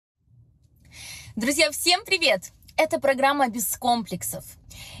Друзья, всем привет! Это программа «Без комплексов».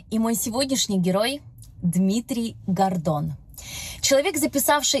 И мой сегодняшний герой – Дмитрий Гордон. Человек,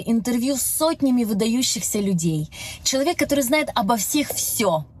 записавший интервью с сотнями выдающихся людей. Человек, который знает обо всех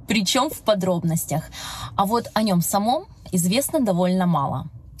все, причем в подробностях. А вот о нем самом известно довольно мало.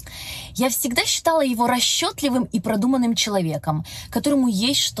 Я всегда считала его расчетливым и продуманным человеком, которому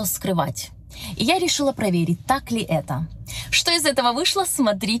есть что скрывать. И я решила проверить, так ли это. Что из этого вышло,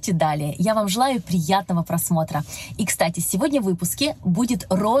 смотрите далее. Я вам желаю приятного просмотра. И, кстати, сегодня в выпуске будет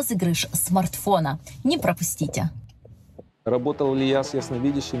розыгрыш смартфона. Не пропустите. Работал ли я с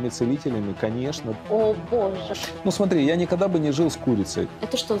ясновидящими целителями? Конечно. О, боже. Ну смотри, я никогда бы не жил с курицей.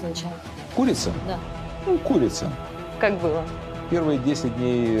 Это что означает? Курица? Да. Ну, курица. Как было? Первые 10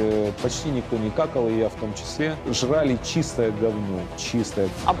 дней почти никто не какал, и я в том числе. Жрали чистое говно. Чистое.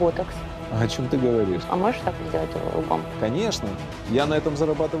 А ботокс? О чем ты говоришь? А можешь так сделать лбом? Конечно. Я на этом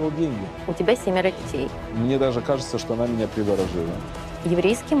зарабатывал деньги. У тебя 7 детей. Мне даже кажется, что она меня приворожила.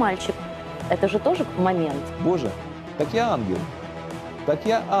 Еврейский мальчик. Это же тоже момент. Боже, так я ангел. Так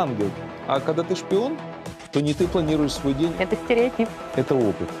я ангел. А когда ты шпион, то не ты планируешь свой день. Это стереотип. Это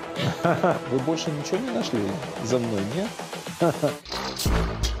опыт. Вы больше ничего не нашли за мной, нет?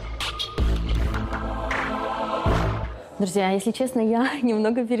 Друзья, если честно, я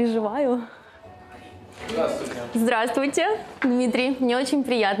немного переживаю. Здравствуйте. Здравствуйте, Дмитрий. Мне очень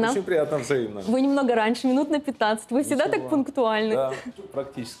приятно. Очень приятно, взаимно. Вы немного раньше, минут на 15. Вы всегда так пунктуальны. Да,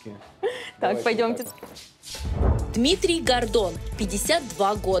 практически. Так, пойдемте. Дмитрий Гордон,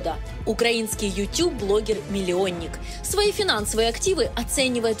 52 года. Украинский YouTube-блогер-миллионник. Свои финансовые активы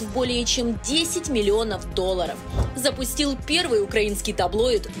оценивает в более чем 10 миллионов долларов. Запустил первый украинский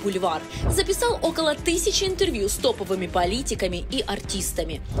таблоид «Бульвар». Записал около 1000 интервью с топовыми политиками и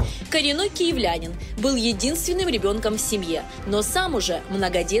артистами. Коренной киевлянин. Был единственным ребенком в семье, но сам уже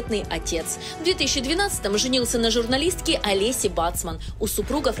многодетный отец. В 2012-м женился на журналистке Олесе Бацман. У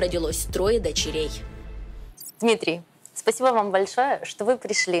супругов родилось 3 дочерей. Дмитрий, спасибо вам большое, что вы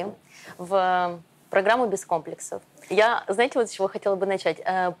пришли в программу «Без комплексов». Я, знаете, вот с чего хотела бы начать?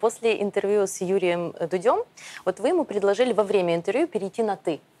 После интервью с Юрием Дудем, вот вы ему предложили во время интервью перейти на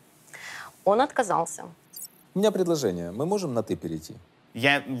 «ты». Он отказался. У меня предложение. Мы можем на «ты» перейти?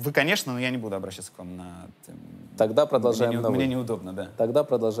 Вы, конечно, но я не буду обращаться к вам на «ты». Тогда продолжаем на «вы». Мне неудобно, да. Тогда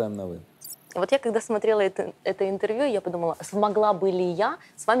продолжаем на «вы». Вот я, когда смотрела это интервью, я подумала, смогла бы ли я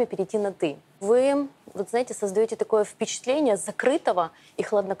с вами перейти на «ты». Вы, вот знаете, создаете такое впечатление закрытого и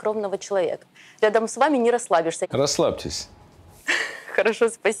хладнокровного человека. Рядом с вами не расслабишься. Расслабьтесь. Хорошо,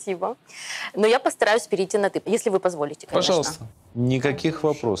 спасибо. Но я постараюсь перейти на «ты», если вы позволите, конечно. Пожалуйста. Никаких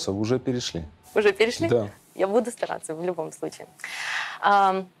вопросов. Уже перешли. Уже перешли? Да. Я буду стараться в любом случае.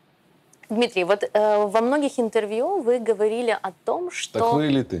 Дмитрий, вот во многих интервью вы говорили о том, что... Так вы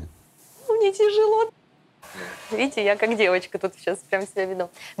или ты? Мне тяжело. Видите, я как девочка тут сейчас прям себя веду.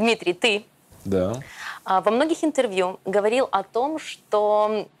 Дмитрий, ты Да. во многих интервью говорил о том,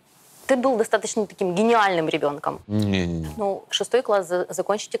 что ты был достаточно таким гениальным ребенком. Не-не-не. Ну, 6 класс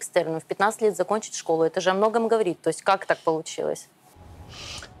закончить экстерну, в 15 лет закончить школу. Это же о многом говорит. То есть как так получилось?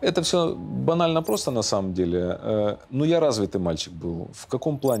 Это все банально просто на самом деле. Ну, я развитый мальчик был. В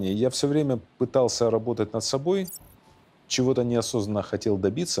каком плане? Я все время пытался работать над собой, чего-то неосознанно хотел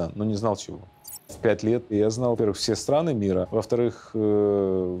добиться, но не знал чего. В 5 лет я знал, во-первых, все страны мира, во-вторых,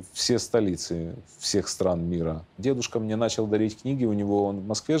 все столицы всех стран мира. Дедушка мне начал дарить книги, он в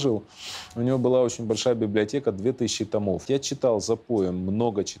Москве жил, у него была очень большая библиотека, 2000 томов. Я читал запоем,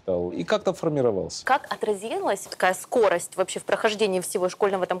 много читал и как-то формировался. Как отразилась такая скорость вообще в прохождении всего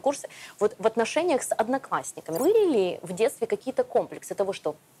школьного там курса вот в отношениях с одноклассниками? Были ли в детстве какие-то комплексы того,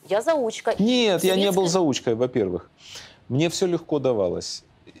 что я заучка? Нет, я не был заучкой, во-первых. Мне все легко давалось.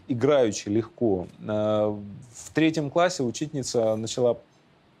 Играючи легко. В 3 классе учительница начала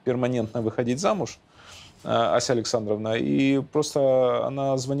перманентно выходить замуж, Ася Александровна, и просто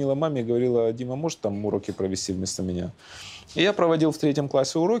она звонила маме и говорила: Дима, может там уроки провести вместо меня? И я проводил в 3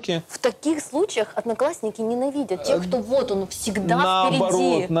 классе уроки. В таких случаях одноклассники ненавидят тех, кто вот он всегда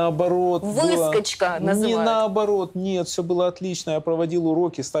впереди. Наоборот. Выскочка называют. Не наоборот, нет, все было отлично. Я проводил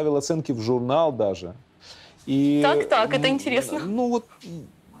уроки, ставил оценки в журнал даже. И, так, это интересно. Ну вот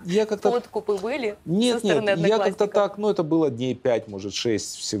я как-то... Подкупы были? Нет, я как-то так, ну это было дней 5, может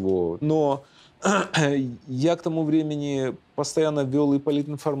 6 всего. Но я к тому времени постоянно вел и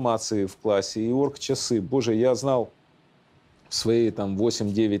политинформации в классе, и оргчасы. Боже, я знал в свои там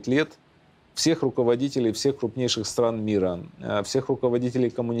 8-9 лет всех руководителей всех крупнейших стран мира, всех руководителей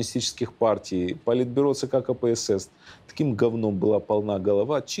коммунистических партий, политбюро ЦК КПСС. Таким говном была полна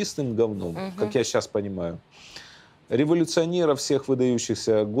голова, чистым говном, как я сейчас понимаю. революционеров всех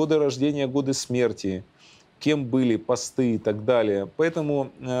выдающихся, годы рождения, годы смерти, кем были, посты и так далее.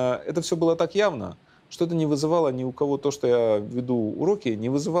 Поэтому это все было так явно, что это не вызывало ни у кого, то, что я веду уроки, не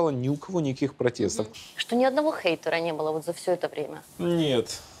вызывало ни у кого никаких протестов. Что ни одного хейтера не было вот за все это время?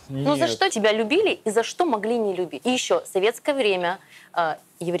 Нет. Ну за что тебя любили и за что могли не любить? И еще советское время,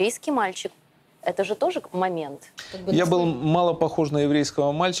 еврейский мальчик. Это же тоже момент. Я был мало похож на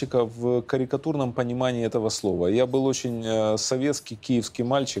еврейского мальчика в карикатурном понимании этого слова. Я был очень советский, киевский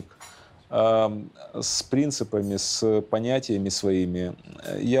мальчик с принципами, с понятиями своими.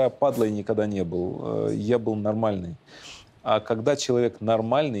 Я падлой никогда не был. Я был нормальный. А когда человек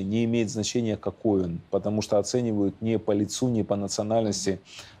нормальный, не имеет значения, какой он, потому что оценивают не по лицу, не по национальности,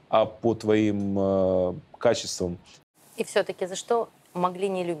 а по твоим качествам. И все-таки за что могли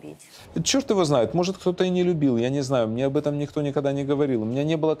не любить? Черт его знает, может, кто-то и не любил, я не знаю, мне об этом никто никогда не говорил. У меня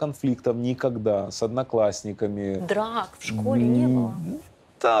не было конфликтов никогда с одноклассниками. Драк в школе не было?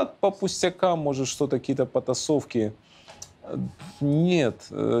 Так, по пустякам, может, что-то, какие-то потасовки. Нет,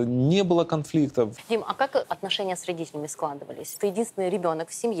 не было конфликтов. Дим, а как отношения с родителями складывались? Ты единственный ребенок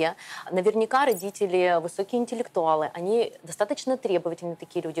в семье. Наверняка родители высокие интеллектуалы. Они достаточно требовательные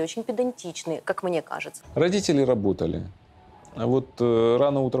такие люди, очень педантичные, как мне кажется. Родители работали. А вот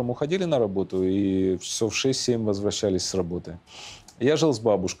рано утром уходили на работу и часов 6-7 возвращались с работы. Я жил с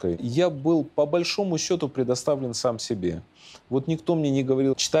бабушкой. Я был, по большому счету, предоставлен сам себе. Вот никто мне не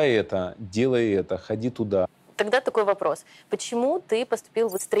говорил: читай это, делай это, ходи туда. Тогда такой вопрос. Почему ты поступил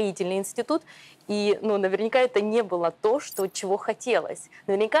в строительный институт? И наверняка это не было то, чего хотелось.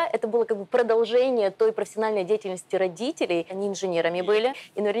 Наверняка это было как бы продолжение той профессиональной деятельности родителей. Они инженерами были.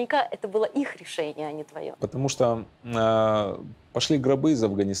 И наверняка это было их решение, а не твое. Потому что пошли гробы из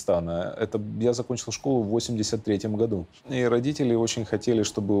Афганистана. Я закончил школу в 1983 году. И родители очень хотели,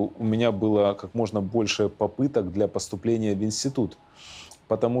 чтобы у меня было как можно больше попыток для поступления в институт.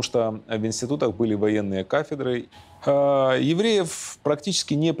 Потому что в институтах были военные кафедры. Евреев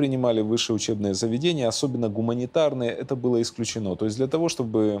практически не принимали в высшие учебные заведения, особенно гуманитарные, это было исключено. То есть для того,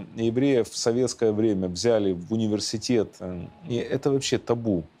 чтобы евреев в советское время взяли в университет, это вообще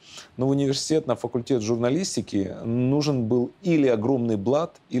табу. Но в университет на факультет журналистики нужен был или огромный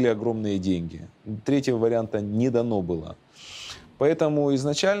блат, или огромные деньги. Третьего варианта не дано было. Поэтому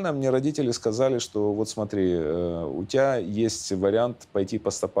изначально мне родители сказали, что вот смотри, у тебя есть вариант пойти по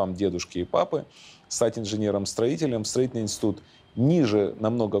стопам дедушки и папы, стать инженером-строителем, строительный институт. Ниже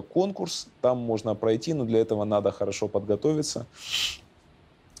намного конкурс, там можно пройти, но для этого надо хорошо подготовиться.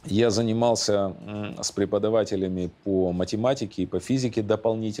 Я занимался с преподавателями по математике и по физике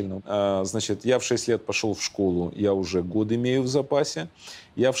дополнительно. Значит, я в 6 лет пошел в школу, я уже год имею в запасе.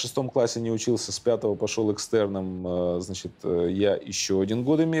 Я в 6 классе не учился, с 5 пошел экстерном, значит, я еще 1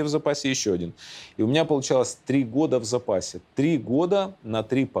 год имею в запасе, еще 1. И у меня получалось 3 года в запасе. 3 года на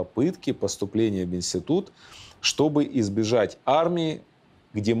 3 попытки поступления в институт, чтобы избежать армии,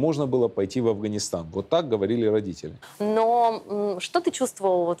 где можно было пойти в Афганистан. Вот так говорили родители. Но что ты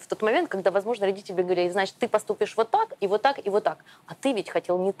чувствовал вот в тот момент, когда, возможно, родители говорили: значит, ты поступишь вот так, и вот так, и вот так. А ты ведь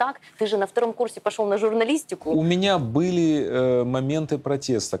хотел не так. Ты же на 2 курсе пошел на журналистику. У меня были моменты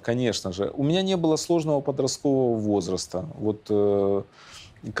протеста, конечно же. У меня не было сложного подросткового возраста,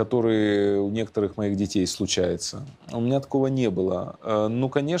 который у некоторых моих детей случается. У меня такого не было. Ну,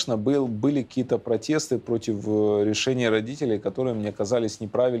 конечно, были какие-то протесты против решений родителей, которые мне казались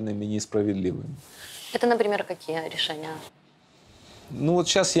неправильными и несправедливыми. Это, например, какие решения? Ну вот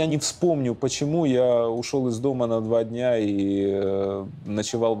сейчас я не вспомню, почему я ушел из дома на 2 дня и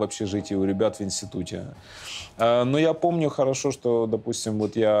ночевал в общежитии у ребят в институте. Но я помню хорошо, что, допустим,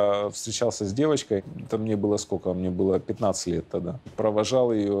 вот я встречался с девочкой, это мне было сколько? Мне было 15 лет тогда.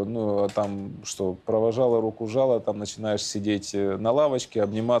 Провожал ее, ну, а там что, провожала, руку жала, там начинаешь сидеть на лавочке,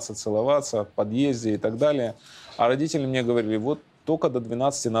 обниматься, целоваться в подъезде и так далее. А родители мне говорили: вот только до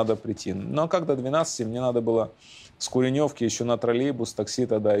 12 надо прийти. Ну а как до 12? Мне надо было с Куреневки еще на троллейбус, такси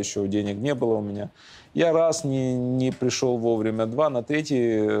тогда еще денег не было у меня. Я раз не пришел вовремя, 2, на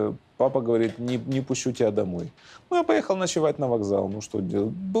 3 папа говорит: не пущу тебя домой. Ну, я поехал ночевать на вокзал. Ну, что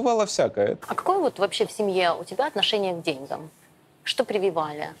делать? Бывало всякое. А какое вот вообще в семье у тебя отношение к деньгам? Что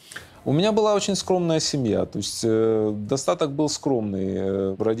прививали? У меня была очень скромная семья. То есть достаток был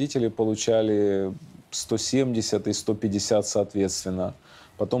скромный. Родители получали 170 и 150 соответственно.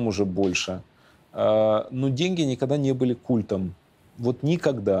 Потом уже больше. Но деньги никогда не были культом. Вот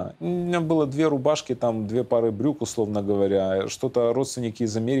никогда. У меня было 2 рубашки, там 2 пары брюк, условно говоря. Что-то родственники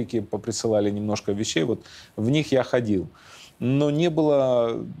из Америки поприсылали немножко вещей. Вот в них я ходил. Но не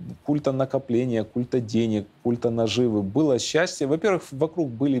было культа накопления, культа денег, культа наживы. Было счастье. Во-первых, вокруг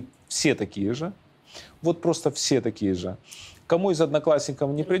были все такие же. Вот просто все такие же. Кому из одноклассников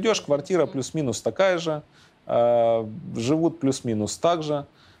не придешь, квартира плюс-минус такая же, живут плюс-минус так же.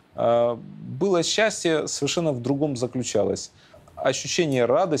 Было счастье, совершенно в другом заключалось. Ощущение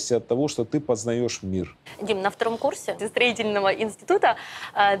радости от того, что ты познаешь мир. Дим, на втором курсе строительного института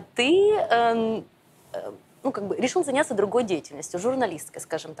ты решил заняться другой деятельностью, журналисткой,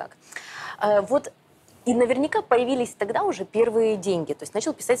 скажем так. Вот, и наверняка появились тогда уже первые деньги. То есть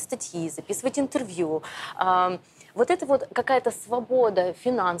начал писать статьи, записывать интервью. Вот это вот какая-то свобода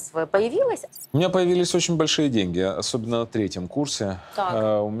финансовая появилась? У меня появились очень большие деньги, особенно на третьем курсе.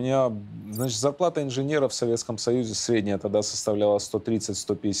 У меня, значит, зарплата инженера в Советском Союзе средняя тогда составляла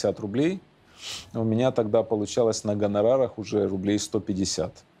 130-150 рублей. У меня тогда получалось на гонорарах уже рублей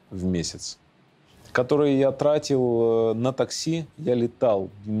 150 в месяц, которые я тратил на такси. Я летал,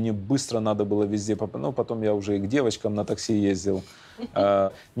 мне быстро надо было везде попасть. Ну, потом я уже и к девочкам на такси ездил.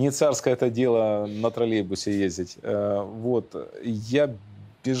 Не царское это дело на троллейбусе ездить. Вот. Я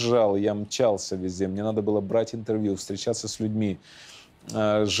бежал, я мчался везде. Мне надо было брать интервью, встречаться с людьми,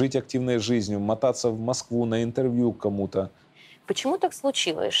 жить активной жизнью, мотаться в Москву на интервью к кому-то. Почему так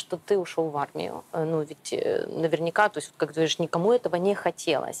случилось, что ты ушел в армию? Ну, ведь наверняка, то есть, как ты говоришь, никому этого не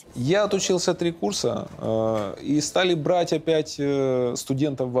хотелось. Я отучился 3 курса, и стали брать опять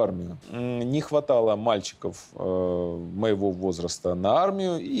студентов в армию. Не хватало мальчиков моего возраста на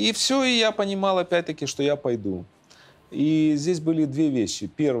армию, и все, и я понимал опять-таки, что я пойду. И здесь были 2 вещи.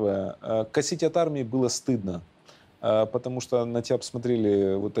 Первое, косить от армии было стыдно, потому что на тебя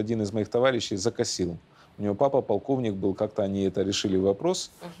посмотрели, вот один из моих товарищей закосил. У него папа полковник был, как-то они это решили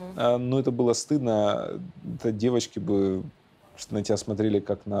вопрос. Но это было стыдно. Это девочки бы на тебя смотрели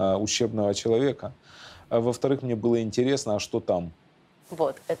как на ущербного человека. А во-вторых, мне было интересно, а что там?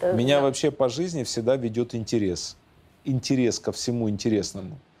 Вот, это, Меня вообще по жизни всегда ведет интерес. Интерес ко всему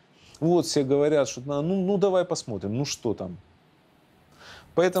интересному. Вот все говорят, что ну давай посмотрим, ну что там.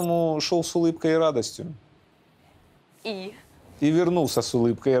 Поэтому шел с улыбкой и радостью. И вернулся с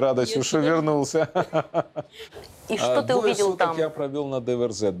улыбкой и радостью, что вернулся. И что ты увидел там? Я провел на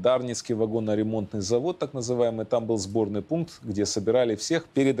ДВРЗ, Дарницкий вагоно-ремонтный завод, так называемый. Там был сборный пункт, где собирали всех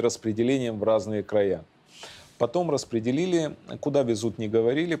перед распределением в разные края. Потом распределили, куда везут, не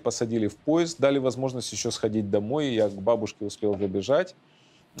говорили, посадили в поезд, дали возможность еще сходить домой. Я к бабушке успел забежать.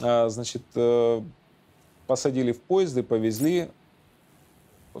 Значит, посадили в поезд и повезли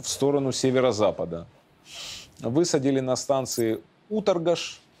в сторону северо-запада. Высадили на станции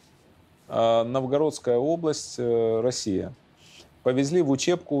Уторгаш, Новгородская область, Россия. Повезли в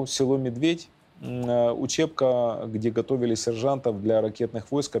учебку село Медведь, учебка, где готовили сержантов для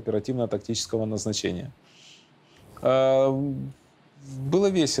ракетных войск оперативно-тактического назначения. Было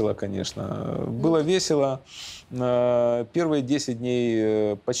весело, конечно. Было весело. Первые 10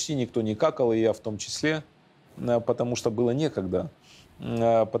 дней почти никто не какал, и я в том числе, потому что было некогда.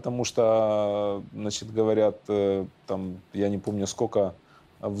 Потому что, значит, говорят, там, я не помню сколько,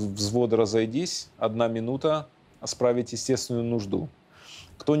 взвод разойдись, 1 минута, справить естественную нужду.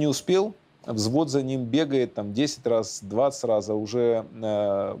 Кто не успел, взвод за ним бегает там 10 раз, 20 раз, а уже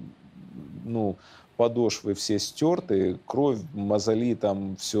подошвы все стерты, кровь, мозоли,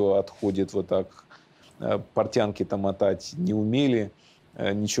 там все отходит вот так. Портянки-то мотать не умели,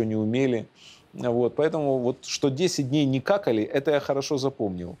 ничего не умели. Вот, поэтому вот, что 10 дней не какали, это я хорошо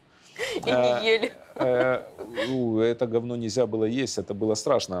запомнил. И не ели. Это говно нельзя было есть, это было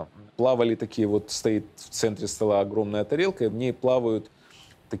страшно. Плавали такие, вот стоит в центре стола огромная тарелка, и в ней плавают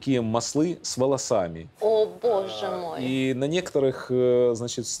такие маслы с волосами. О, боже мой. И на некоторых,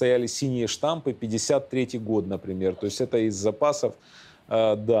 значит, стояли синие штампы, 53-й год, например. То есть это из запасов.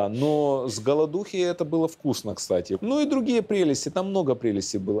 Да, но с голодухи это было вкусно, кстати. Ну и другие прелести, там много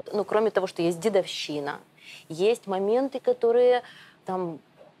прелестей было. Ну, кроме того, что есть дедовщина, есть моменты, которые там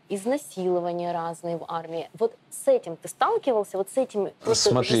изнасилования разные в армии. Вот с этим ты сталкивался? Вот с этими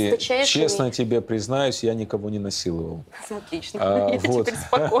просто жесточайшими... честно тебе признаюсь, я никого не насиловал. Отлично, я теперь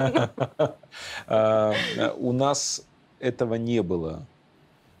спокойна. У нас этого не было.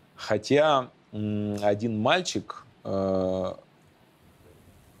 Хотя один мальчик...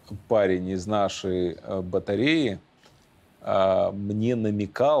 парень из нашей батареи мне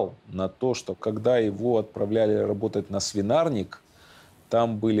намекал на то, что когда его отправляли работать на свинарник,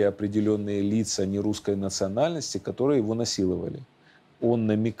 там были определенные лица нерусской национальности, которые его насиловали. Он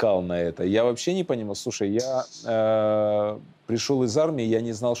намекал на это. Я вообще не понимал. Слушай, я пришел из армии, я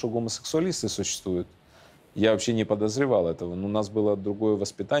не знал, что гомосексуалисты существуют. Я вообще не подозревал этого. Но у нас было другое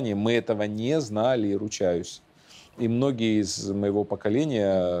воспитание. Мы этого не знали, и ручаюсь. И многие из моего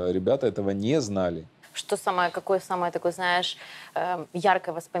поколения, ребята, этого не знали. Какое самое такое, знаешь,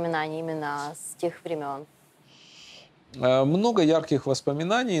 яркое воспоминание именно с тех времен? Много ярких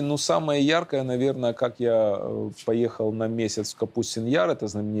воспоминаний, но самое яркое, наверное, как я поехал на месяц в Капустин-Яр, это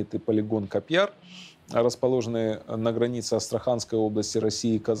знаменитый полигон Копьяр, расположенный на границе Астраханской области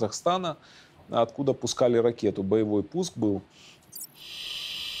России и Казахстана, откуда пускали ракету. Боевой пуск был.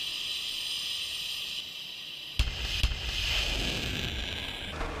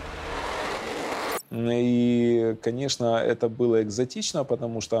 И, конечно, это было экзотично,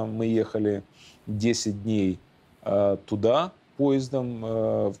 потому что мы ехали 10 дней туда поездом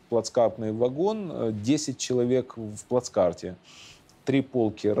в плацкартный вагон, 10 человек в плацкарте. 3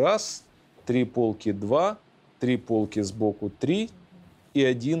 полки раз, 3 полки два, 3 полки сбоку 3, и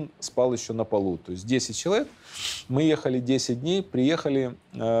один спал еще на полу. То есть 10 человек. Мы ехали 10 дней, приехали,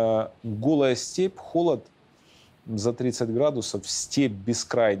 голая степь, холод за 30 градусов, степь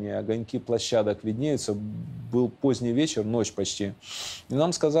бескрайняя, огоньки площадок виднеются. Был поздний вечер, ночь почти. И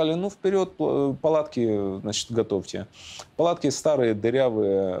нам сказали, ну, вперед, палатки, значит, готовьте. Палатки старые,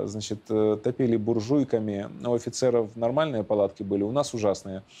 дырявые, значит, топили буржуйками. У офицеров нормальные палатки были, у нас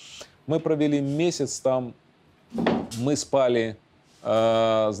ужасные. Мы провели месяц там, мы спали,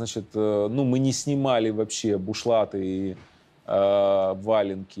 значит, ну, мы не снимали вообще бушлаты и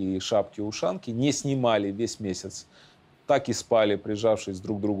валенки, шапки-ушанки, не снимали весь месяц. Так и спали, прижавшись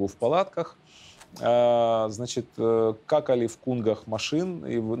друг к другу в палатках. Значит, какали в кунгах машин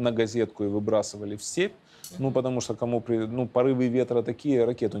и на газетку и выбрасывали в степь. Ну, потому что порывы ветра такие,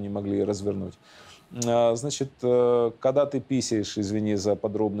 ракету не могли развернуть. Значит, когда ты писаешь, извини за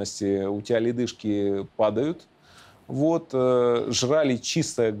подробности, у тебя ледышки падают. Вот, жрали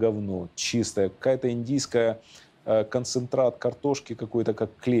чистое говно, чистое, какая-то индийская концентрат картошки какой-то, как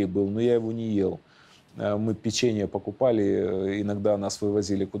клей был, но я его не ел. Мы печенье покупали, иногда нас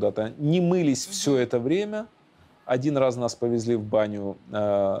вывозили куда-то. Не мылись все это время. Один раз нас повезли в баню,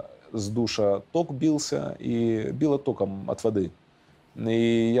 с душа ток бился, и било током от воды.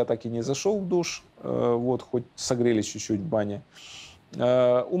 И я так и не зашел в душ, вот, хоть согрелись чуть-чуть в бане.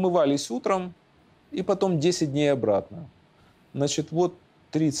 Умывались утром, и потом 10 дней обратно. Значит, вот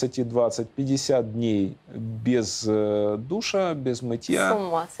 30, и 20, 50 дней без душа, без мытья, С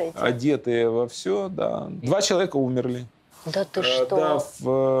ума сойти. Одетые во все, да. 2 человека умерли. Да ты что? Да,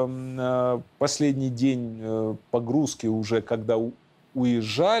 в последний день погрузки уже, когда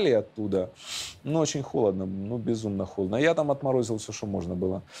уезжали оттуда, ну, очень холодно, ну, безумно холодно. Я там отморозил все, что можно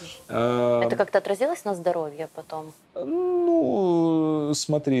было. Это как-то отразилось на здоровье потом? Ну,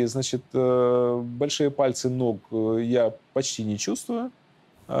 смотри, значит, большие пальцы ног я почти не чувствую.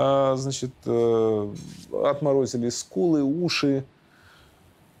 Значит, отморозили скулы, уши.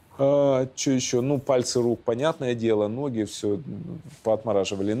 Что еще? Ну, пальцы рук, понятное дело, ноги все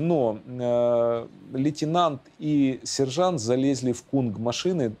поотмораживали. Но лейтенант и сержант залезли в кунг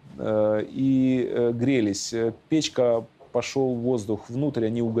машины и грелись. Печка, пошел воздух внутрь,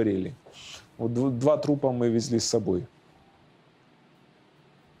 они угорели. Вот 2 трупа мы везли с собой.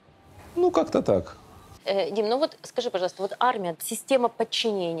 Ну, как-то так. Дим, ну вот скажи, пожалуйста, вот армия, система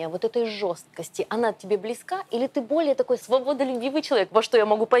подчинения, вот этой жесткости, она тебе близка? Или ты более такой свободолюбивый человек, во что я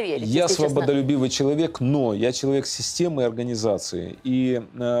могу поверить? Я свободолюбивый человек, но я человек системы и организации. И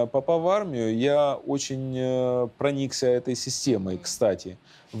попав в армию, я очень проникся этой системой, кстати.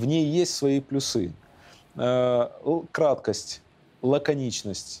 В ней есть свои плюсы. Краткость,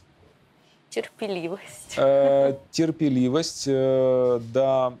 лаконичность. Терпеливость. Терпеливость,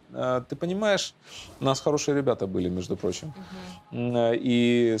 да. Ты понимаешь, у нас хорошие ребята были, между прочим.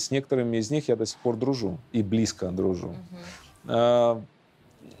 И с некоторыми из них я до сих пор дружу. И близко дружу.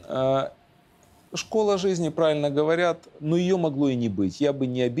 Школа жизни, правильно говорят, но ее могло и не быть. Я бы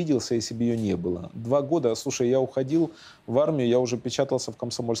не обиделся, если бы ее не было. 2 года, слушай, я уходил в армию, я уже печатался в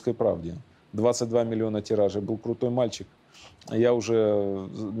 «Комсомольской правде». 22 миллиона тиражей. Был крутой мальчик.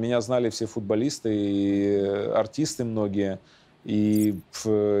 Меня знали все футболисты и артисты многие. И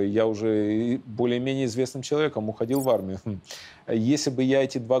я уже более-менее известным человеком уходил в армию. Если бы я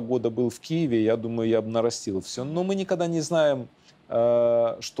эти 2 года был в Киеве, я думаю, я бы нарастил все. Но мы никогда не знаем,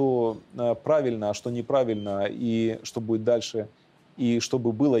 что правильно, а что неправильно, и что будет дальше, и что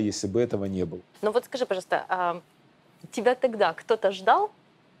бы было, если бы этого не было. Ну вот скажи, пожалуйста, тебя тогда кто-то ждал?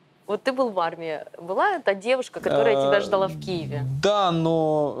 Вот ты был в армии. Была та девушка, которая тебя ждала в Киеве? Да,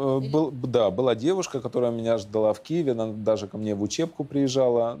 но была девушка, которая меня ждала в Киеве. Она даже ко мне в учебку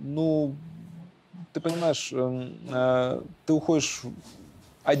приезжала. Ну, ты понимаешь, ты уходишь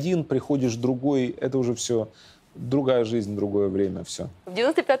один, приходишь другой. Это уже все Другая жизнь, другое время, все. В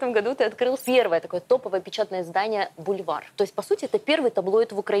 95-м году ты открыл первое такое топовое печатное издание «Бульвар». То есть, по сути, это первый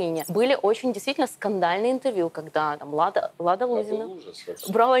таблоид в Украине. Были очень действительно скандальные интервью, когда там Лада Лузина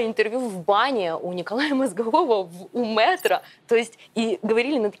брала интервью в бане у Николая Мозгового у метро. То есть, и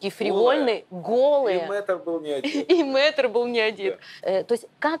говорили на такие фривольные, голые. И мэтр был не один. И мэтр был не один. То есть,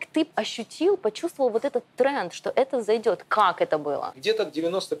 как ты ощутил, почувствовал вот этот тренд, что это зайдет? Как это было? Где-то к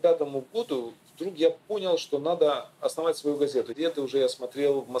 95-му году вдруг я понял, что надо основать свою газету. Где-то уже я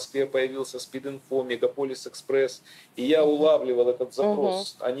смотрел, в Москве появился Спид-инфо, Мегаполис Экспресс, и я улавливал этот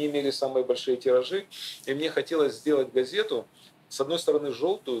запрос. Они имели самые большие тиражи, и мне хотелось сделать газету, с одной стороны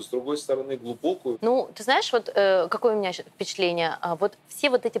желтую, с другой стороны глубокую. Ну, ты знаешь, вот какое у меня впечатление? Вот все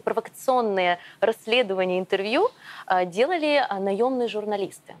вот эти провокационные расследования, интервью делали наемные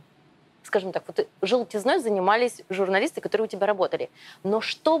журналисты. Скажем так, вот желтизной занимались журналисты, которые у тебя работали. Но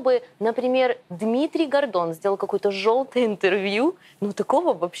чтобы, например, Дмитрий Гордон сделал какое-то желтое интервью, ну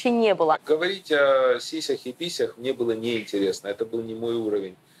такого вообще не было. Говорить о сисях и писях мне было неинтересно, это был не мой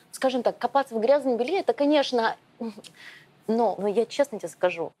уровень. Скажем так, копаться в грязном белье, это, конечно... Но я честно тебе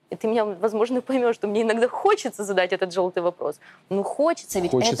скажу, и ты меня, возможно, поймешь, что мне иногда хочется задать этот желтый вопрос. Ну хочется,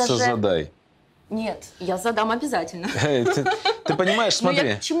 ведь хочется, это же... задай. Нет, я задам обязательно. Ты понимаешь,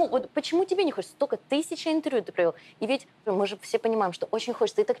 смотри. Почему тебе не хочется? Столько тысяч интервью ты провел. И ведь мы же все понимаем, что очень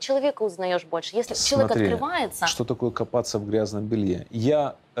хочется. И так человека узнаешь больше. Если человек открывается... Что такое копаться в грязном белье?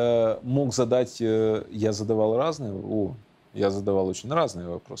 Я мог задать... Я задавал разные... Я задавал очень разные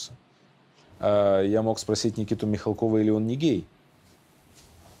вопросы. Я мог спросить Никиту Михалкова, или он не гей.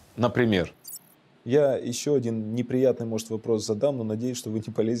 Например. Я еще один неприятный, может, вопрос задам, но надеюсь, что вы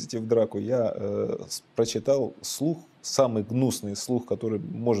не полезете в драку. Я прочитал слух, самый гнусный слух, который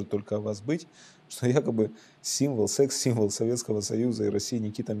может только о вас быть, что якобы секс-символ Советского Союза и России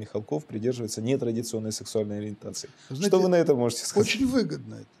Никита Михалков придерживается нетрадиционной сексуальной ориентации. Знаете, что вы на это можете сказать? Очень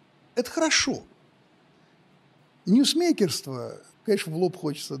выгодно это. Это хорошо. Ньюсмейкерство, конечно, в лоб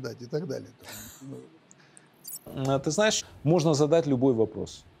хочется дать и так далее. Ты знаешь, можно задать любой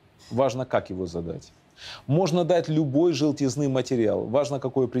вопрос. Важно, как его задать. Можно дать любой желтизный материал. Важно,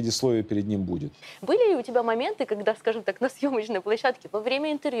 какое предисловие перед ним будет. Были ли у тебя моменты, когда, скажем так, на съемочной площадке во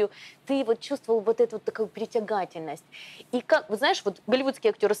время интервью ты вот чувствовал вот эту вот такую притягательность? И как, вот знаешь, вот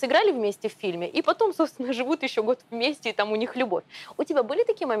голливудские актеры сыграли вместе в фильме, и потом, собственно, живут еще год вместе, и там у них любовь. У тебя были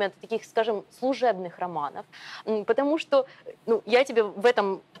такие моменты, таких, скажем, служебных романов? Потому что я тебя в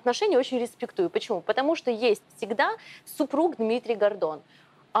этом отношении очень респектую. Почему? Потому что есть всегда супруг Дмитрий Гордон.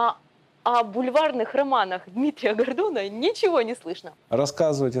 А о бульварных романах Дмитрия Гордона ничего не слышно.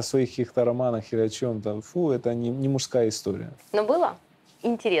 Рассказывать о своих каких-то романах или о чем-то, это не мужская история. Но было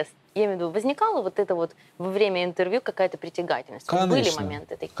интерес. Я имею в виду, возникала вот это вот во время интервью какая-то притягательность? Конечно, были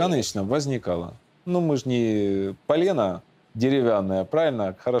моменты такие? Конечно, возникало. Но мы же не полено деревянное,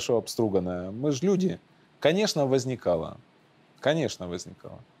 правильно, хорошо обструганное. Мы же люди. Конечно, возникало. Конечно,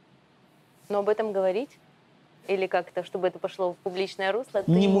 возникало. Но об этом говорить? Или как-то, чтобы это пошло в публичное русло?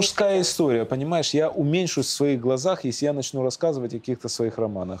 Не мужская история, понимаешь? Я уменьшусь в своих глазах, если я начну рассказывать о каких-то своих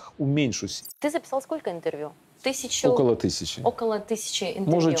романах. Уменьшусь. Ты записал сколько интервью? Около 1000. Около 1000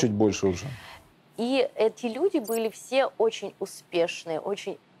 интервью. Может, чуть больше уже. И эти люди были все очень успешные,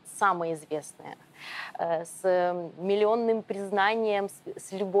 очень самые известные. С миллионным признанием,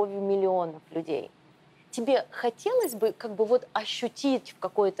 с любовью миллионов людей. Тебе хотелось бы как бы вот ощутить в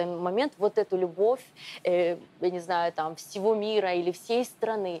какой-то момент вот эту любовь, я не знаю, там, всего мира или всей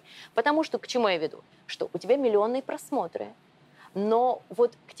страны? Потому что, к чему я веду? Что у тебя миллионные просмотры, но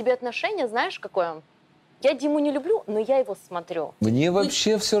вот к тебе отношение, знаешь, какое? Я Диму не люблю, но я его смотрю. Мне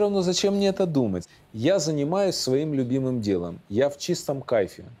вообще все равно, зачем мне это думать. Я занимаюсь своим любимым делом. Я в чистом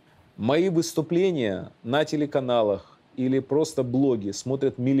кайфе. Мои выступления на телеканалах или просто блоги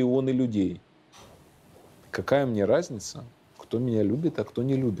смотрят миллионы людей. Какая мне разница, кто меня любит, а кто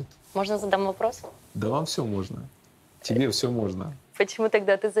не любит? Можно задам вопрос? Да вам все можно. Тебе все можно. Почему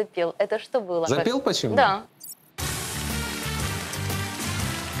тогда ты запел? Это что было? Запел почему? Да.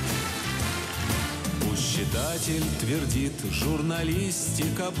 Пусть читатель твердит,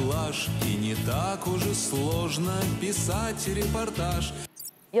 журналистика блажь, и не так уже сложно писать репортаж.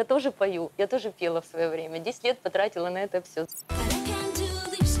 Я тоже пою, я тоже пела в свое время. 10 лет потратила на это все.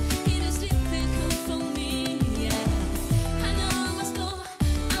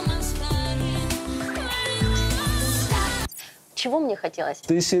 Чего мне хотелось?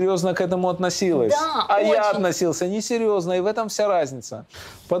 Ты серьезно к этому относилась? Да, а очень. Я относился несерьезно, и в этом вся разница.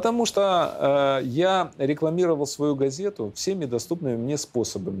 Потому что я рекламировал свою газету всеми доступными мне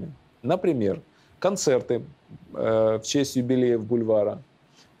способами. Например, концерты в честь юбилеев бульвара,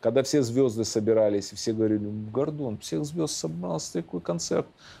 когда все звезды собирались, и все говорили: Гордон, всех звезд собрался, такой концерт,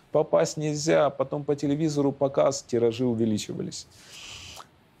 попасть нельзя, потом по телевизору показ, тиражи увеличивались.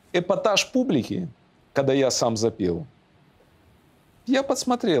 Эпатаж публики, когда я сам запел, я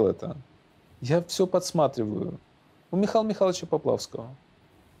подсмотрел это. Я все подсматриваю. У Михаила Михайловича Поплавского.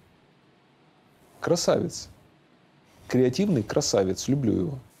 Красавец. Креативный красавец. Люблю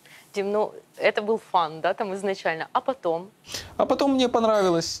его. Дим, ну, это был фан, да, там изначально. А потом? А потом мне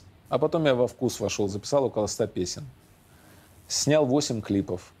понравилось. А потом я во вкус вошел. Записал около 100 песен. Снял 8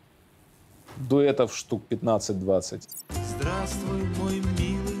 клипов. Дуэтов штук 15-20. Здравствуй, мой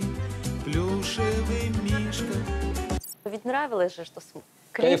милый плюшевый мишка. Ведь нравилось же, что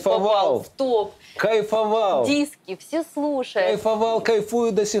Кайфовал. в топ. Кайфовал. Диски, все слушают. Кайфовал,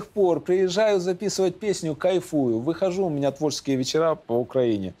 кайфую до сих пор. Приезжаю записывать песню, кайфую. Выхожу, у меня творческие вечера по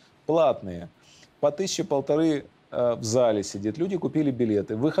Украине. Платные. По 1000-1500 в зале сидит. Люди купили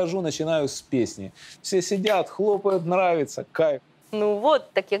билеты. Выхожу, начинаю с песни. Все сидят, хлопают, нравится. Кайф. Ну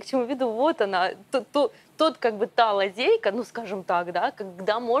вот, так я к чему веду, вот она, тот как бы та лазейка, ну скажем так, да,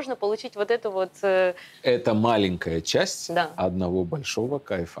 когда можно получить вот эту вот... Это маленькая часть Да. одного большого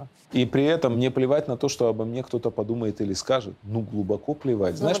кайфа. И при этом мне плевать на то, что обо мне кто-то подумает или скажет. Ну, глубоко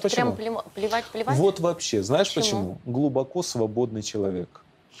плевать. Знаешь ну, вот почему? Прям плевать? Вот вообще. Знаешь почему? Глубоко свободный человек.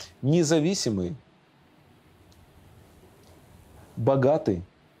 Независимый, богатый,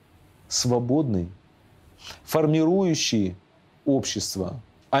 свободный, формирующий общество,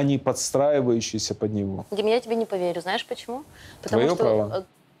 а не подстраивающийся под него. Дим, я тебе не поверю. Знаешь почему? Твое что право.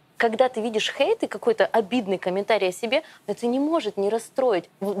 когда ты видишь хейт и какой-то обидный комментарий о себе, это не может не расстроить.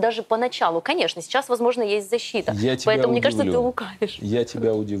 Даже поначалу. Конечно, сейчас, возможно, есть защита. Я тебя Поэтому, мне удивлю. кажется, ты лукавишь. Я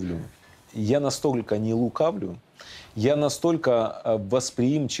тебя удивлю. Я настолько не лукавлю, я настолько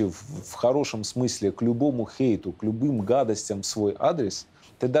восприимчив в хорошем смысле к любому хейту, к любым гадостям в свой адрес,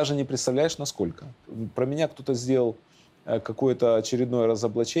 ты даже не представляешь, насколько. Про меня кто-то сделал какое-то очередное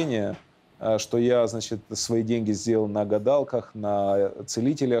разоблачение, что я, значит, свои деньги сделал на гадалках, на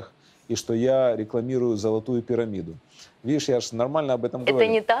целителях, и что я рекламирую золотую пирамиду. Видишь, я же нормально об этом говорю.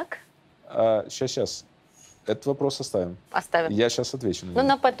 Это не так? Сейчас. Этот вопрос оставим. Оставим. Я сейчас отвечу на него. Ну,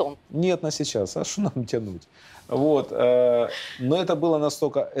 на потом. Нет, на сейчас. А что нам тянуть? Вот. Но это было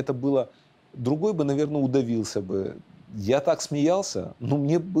настолько... Это было... Другой бы, наверное, удавился бы. Я так смеялся, но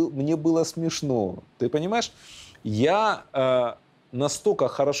мне было смешно. Ты понимаешь? Я настолько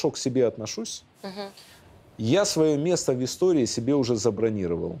хорошо к себе отношусь, я свое место в истории себе уже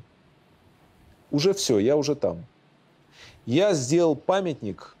забронировал. Уже все, я уже там. Я сделал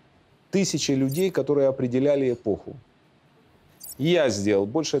памятник 1000 людей, которые определяли эпоху. Я сделал,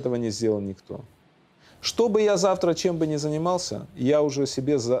 больше этого не сделал никто. Что бы я завтра чем бы ни занимался, я уже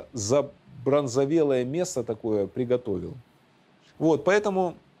себе за бронзовелое место такое приготовил. Вот,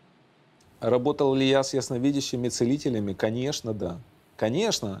 поэтому работал ли я с ясновидящими целителями? Конечно, да.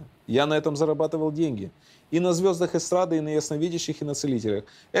 Конечно, я на этом зарабатывал деньги. И на звездах эстрады, и на ясновидящих, и на целителях.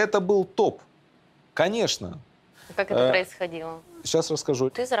 Это был топ. Конечно. Как это происходило? Сейчас расскажу.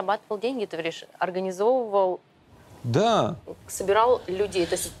 Ты зарабатывал деньги, ты говоришь, организовывал, Да. собирал людей.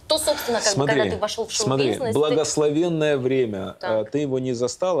 То есть то, собственно, как бы, когда ты вошел в шоу-бизнес... Смотри, благословенное время. Так. Ты его не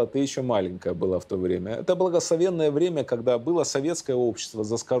застала, ты еще маленькая была в то время. Это благословенное время, когда было советское общество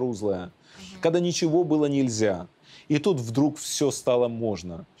заскорузлое, когда ничего было нельзя. И тут вдруг все стало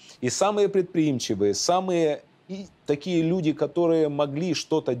можно. И самые предприимчивые, самые такие люди, которые могли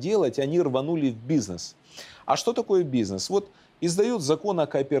что-то делать, они рванули в бизнес. А что такое бизнес? Вот издают закон о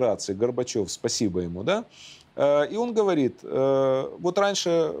кооперации, Горбачев, спасибо ему, да? И он говорит, вот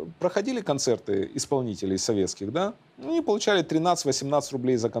раньше проходили концерты исполнителей советских, да? Они получали 13-18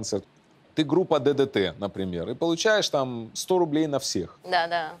 рублей за концерт. Ты группа ДДТ, например, и получаешь там 100 рублей на всех. Да,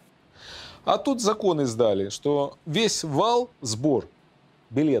 да. А тут закон издали, что весь вал, сбор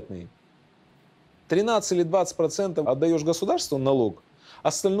билетный, 13 или 20% отдаешь государству налог,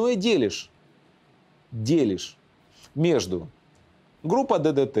 остальное делишь между группа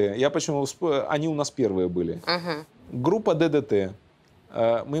ДДТ, я почему, они у нас первые были, группа ДДТ,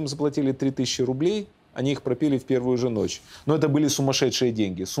 мы им заплатили 3000 рублей, они их пропили в первую же ночь. Но это были сумасшедшие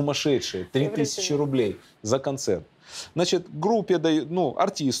деньги, сумасшедшие, 3000 рублей за концерт. Значит, группе даешь,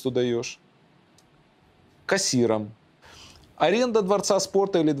 артисту даешь, кассирам, аренда Дворца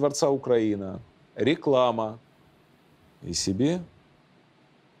спорта или Дворца Украина, реклама и себе.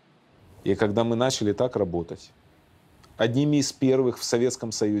 И когда мы начали так работать, одними из первых в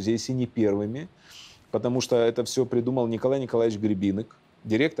Советском Союзе, если не первыми, потому что это все придумал Николай Николаевич Гребинок,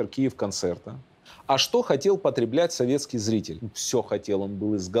 директор Киевконцерта. А что хотел потреблять советский зритель? Все хотел, он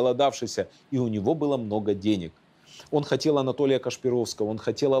был изголодавшийся, и у него было много денег. Он хотел Анатолия Кашпировского, он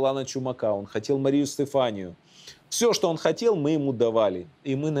хотел Алана Чумака, он хотел Марию Стефанию. Все, что он хотел, мы ему давали.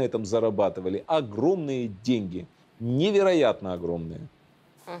 И мы на этом зарабатывали огромные деньги. Невероятно огромные.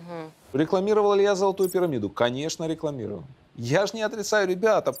 Рекламировал ли я «Золотую пирамиду»? Конечно, рекламировал. Я же не отрицаю,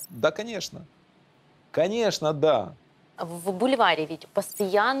 ребята. Да, конечно. Конечно, да. В бульваре ведь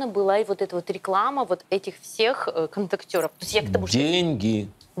постоянно была и вот эта вот реклама вот этих всех контактеров. То есть я к тому, что... Деньги.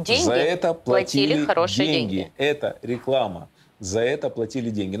 Деньги? За это платили хорошие деньги. Это реклама. За это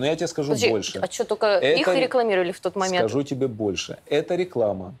платили деньги. Но я тебе скажу больше. А что, только их рекламировали в тот момент? Скажу тебе больше. Эта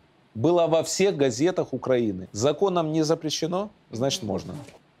реклама была во всех газетах Украины. Законом не запрещено, значит можно.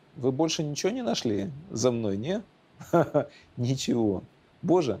 Вы больше ничего не нашли за мной, не? Ничего.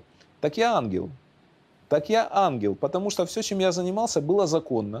 Боже, так я ангел. Так я ангел, потому что все, чем я занимался, было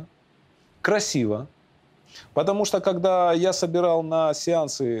законно, красиво. Потому что когда я собирал на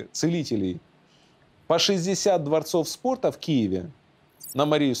сеансы целителей по 60 дворцов спорта в Киеве, на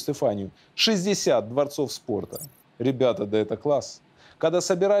Марию Стефанию, 60 дворцов спорта, ребята, да это класс. Когда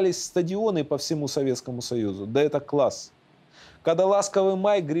собирались стадионы по всему Советскому Союзу, да это класс. Когда «Ласковый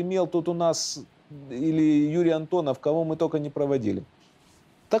май» гремел тут у нас, или Юрий Антонов, кого мы только не проводили.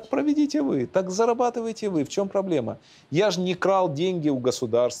 Так проведите вы, так зарабатывайте вы. В чем проблема? Я же не крал деньги у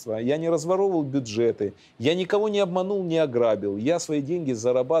государства, я не разворовывал бюджеты, я никого не обманул, не ограбил. Я свои деньги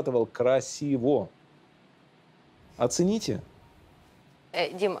зарабатывал красиво. Оцените.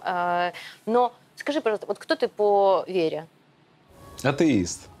 Дим, но скажи, пожалуйста, вот кто ты по вере?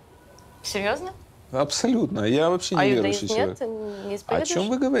 Атеист. Серьезно? Абсолютно. Я вообще не верующий человек. Нет, не О исповедуешь? чем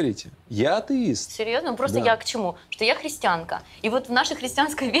вы говорите? Я атеист. Серьезно? Ну, просто Да. я к чему? Что я христианка. И вот в нашей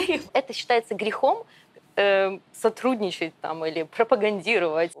христианской вере это считается грехом сотрудничать там или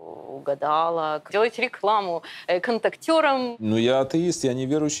пропагандировать у гадалок, делать рекламу контактерам. Ну, я атеист, я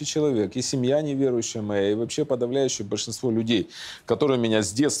неверующий человек. И семья неверующая моя, и вообще подавляющее большинство людей, которые меня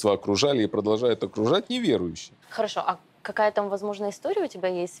с детства окружали и продолжают окружать, неверующие. Хорошо, а какая там, возможно, история у тебя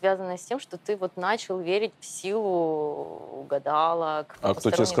есть, связанная с тем, что ты вот начал верить в силу гадалок? А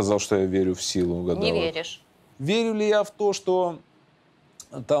кто тебе сказал, что я верю в силу гадалок? Не веришь. Верю ли я в то, что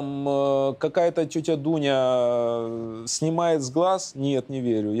там какая-то тетя Дуня снимает с глаз? Нет, не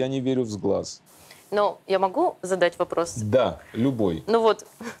верю. Я не верю в сглаз. Но я могу задать вопрос? Да, любой. Ну вот,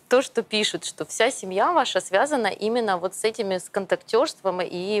 то, что пишут, что вся семья ваша связана именно вот с этими, с контактерством,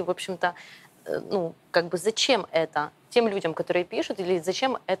 и, в общем-то, ну, как бы зачем это тем людям, которые пишут, или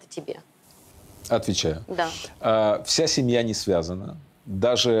зачем это тебе? Отвечаю. Да. Вся семья не связана.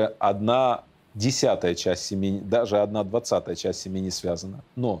 Даже 1/10 часть семьи, даже 1/20 часть семьи не связана.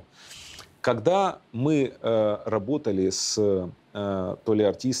 Но когда мы работали с то ли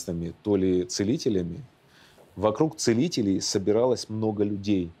артистами, то ли целителями, вокруг целителей собиралось много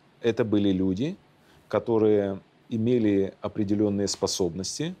людей. Это были люди, которые имели определенные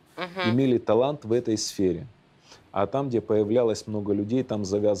способности, имели талант в этой сфере. А там, где появлялось много людей, там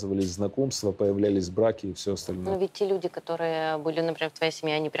завязывались знакомства, появлялись браки и все остальное. Но ведь те люди, которые были, например, в твоей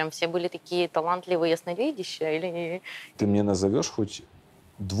семье, они прям все были такие талантливые, ясновидящие? Или... Ты мне назовешь хоть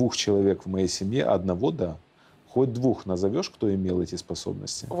 2 человек в моей семье, одного, да. Хоть 2 назовешь, кто имел эти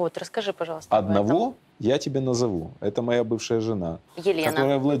способности. Вот, расскажи, пожалуйста. Одного я тебе назову. Это моя бывшая жена, Елена.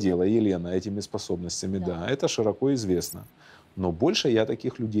 которая владела, Елена, этими способностями. Да, это широко известно. Но больше я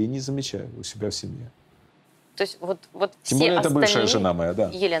таких людей не замечаю у себя в семье. То есть вот Тем все более это остальные... бывшая жена моя, да.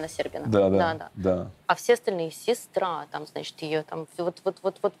 Елена Сербина. Да. А все остальные, сестра, там, значит, ее там,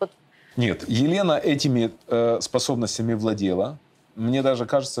 вот. Нет, Елена этими способностями владела. Мне даже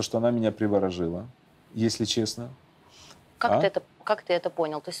кажется, что она меня приворожила, если честно. Как ты это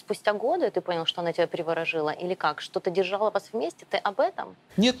понял? То есть спустя годы ты понял, что она тебя приворожила? Или как? Что-то держало вас вместе? Ты об этом?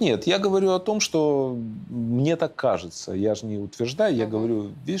 Нет, я говорю о том, что мне так кажется. Я же не утверждаю, я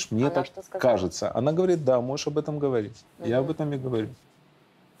говорю, видишь, мне Она так что сказала? кажется. Она говорит, да, можешь об этом говорить. Я об этом и говорю.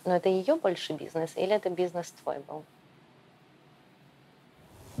 Но это ее больше бизнес или это бизнес твой был?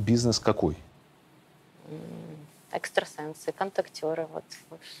 Бизнес какой? Экстрасенсы, контактеры, вот.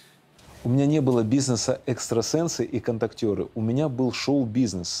 У меня не было бизнеса экстрасенсы и контактеры. У меня был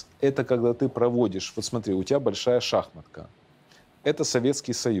шоу-бизнес. Это когда ты проводишь... Вот смотри, у тебя большая шахматка. Это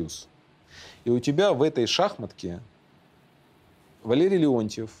Советский Союз. И у тебя в этой шахматке Валерий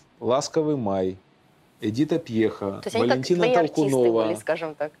Леонтьев, Ласковый май, Эдита Пьеха, То есть они Валентина как твои Толкунова. артисты были,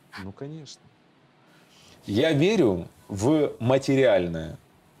 скажем так. Ну, конечно. Я верю в материальное.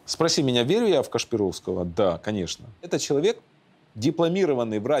 Спроси меня, верю я в Кашпировского? Да, конечно. Это человек,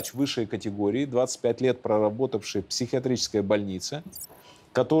 дипломированный врач высшей категории, 25 лет проработавший в психиатрической больнице,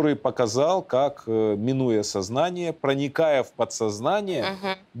 который показал, как, минуя сознание, проникая в подсознание,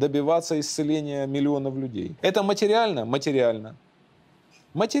 добиваться исцеления миллионов людей. Это материально? Материально.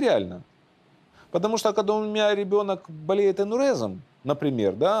 Материально. Потому что когда у меня ребенок болеет энурезом,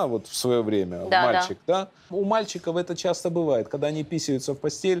 например, да, вот в свое время, мальчик, да, у мальчиков это часто бывает, когда они писаются в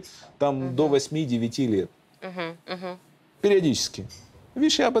постель там до 8-9 лет. Периодически.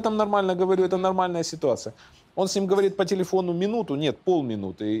 Видишь, я об этом нормально говорю, это нормальная ситуация. Он с ним говорит по телефону минуту, нет,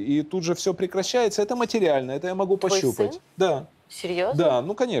 полминуты, и тут же все прекращается. Это материально, это я могу пощупать. Сын? Да. Серьезно? Да,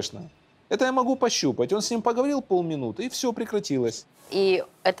 ну конечно. Это я могу пощупать. Он с ним поговорил полминуты, и все прекратилось. И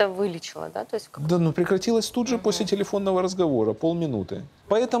это вылечило, да? То есть Да, ну прекратилось тут же после телефонного разговора, полминуты.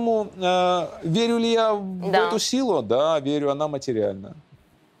 Поэтому верю ли я в эту силу? Да, верю, она материальна.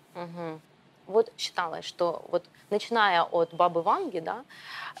 Вот считалось, что вот начиная от бабы Ванги, да,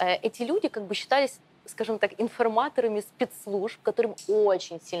 эти люди как бы считались, скажем так, информаторами спецслужб, которым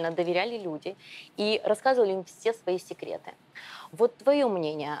очень сильно доверяли люди и рассказывали им все свои секреты. Вот твое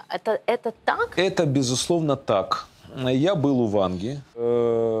мнение, это так? Это, безусловно, так. Я был у Ванги.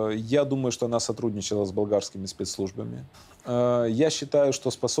 Я думаю, что она сотрудничала с болгарскими спецслужбами. Я считаю,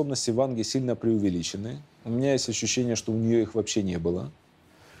 что способности Ванги сильно преувеличены. У меня есть ощущение, что у нее их вообще не было.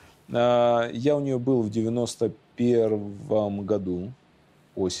 Я у нее был в 91 году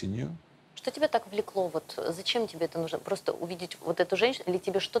осенью. Что тебя так влекло? Вот зачем тебе это нужно? Просто увидеть вот эту женщину? Или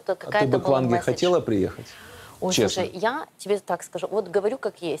тебе что-то, какая-то Ты бы к была Ванге месседж? хотела приехать? Ой, Честно. слушай, я тебе так скажу. Вот говорю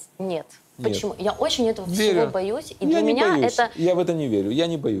как есть. Нет. Почему? Я очень этого Верю. всего боюсь. И Я для не меня боюсь. это... Я в это не верю. Я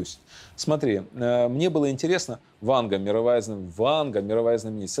не боюсь. Смотри, мне было интересно. Ванга, мировая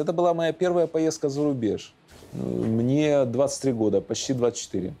знаменитость. Это была моя первая поездка за рубеж. Мне 23 года, почти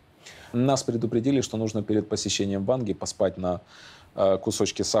 24. Нас предупредили, что нужно перед посещением Ванги поспать на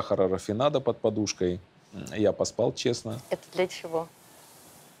кусочки сахара рафинада под подушкой. Я поспал, честно. Это для чего?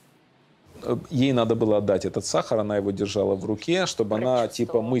 Ей надо было отдать этот сахар, она его держала в руке, чтобы она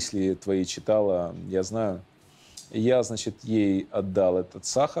типа мысли твои читала, я знаю. Я, значит, ей отдал этот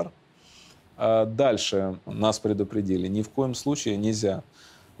сахар. А дальше нас предупредили, ни в коем случае нельзя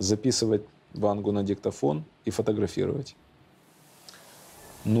записывать Вангу на диктофон и фотографировать.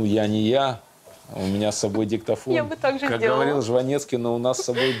 Ну, я не я, у меня с собой диктофон. Я бы так же как сделала. говорил Жванецкий, но у нас с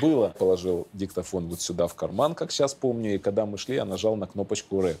собой было. Положил диктофон вот сюда в карман, как сейчас помню, и когда мы шли, я нажал на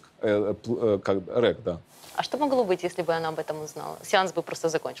кнопочку рек. Рек, да. А что могло быть, если бы она об этом узнала? Сеанс бы просто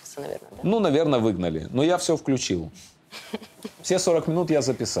закончился, наверное, да? Ну, наверное, выгнали. Но я все включил. Все 40 минут я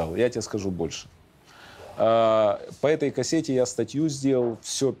записал, я тебе скажу больше. По этой кассете я статью сделал,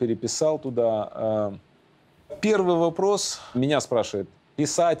 все переписал туда. Первый вопрос меня спрашивает: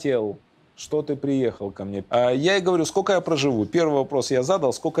 писатель, что ты приехал ко мне? Я ей говорю, сколько я проживу. Первый вопрос я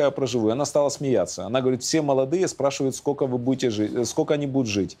задал, сколько я проживу. И она стала смеяться. Она говорит, все молодые спрашивают, сколько вы будете жить, сколько они будут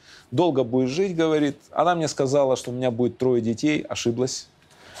жить. Долго будешь жить, говорит. Она мне сказала, что у меня будет 3 детей. Ошиблась.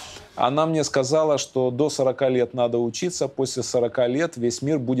 Она мне сказала, что до 40 лет надо учиться, после 40 лет весь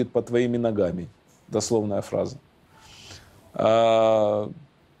мир будет под твоими ногами. Дословная фраза.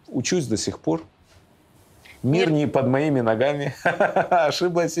 Учусь до сих пор. Мир не под моими ногами.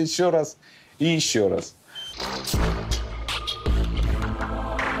 Ошиблась еще раз и еще раз.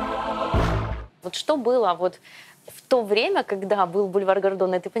 Вот что было вот в то время, когда был бульвар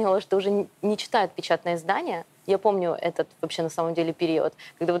Гордона, и ты поняла, что уже не читают печатное издание? Я помню этот вообще на самом деле период,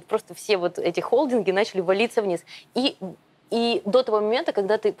 когда вот просто все вот эти холдинги начали валиться вниз. И до того момента,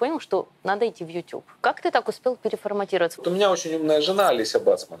 когда ты понял, что надо идти в YouTube. Как ты так успел переформатироваться? Вот у меня очень умная жена Олеся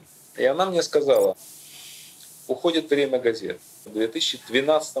Бацман. И она мне сказала, уходит время газет в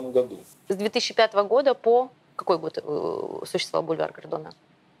 2012 году. С 2005 года по какой год существовал бульвар Гордона?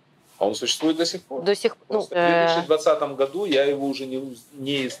 А он существует до сих пор. До сих пор. В 2020 году я его уже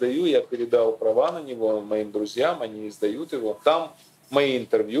не издаю, я передал права на него моим друзьям, они издают его. Там мои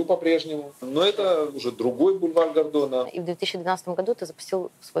интервью по-прежнему. Но это уже другой бульвар Гордона. И в 2012 году ты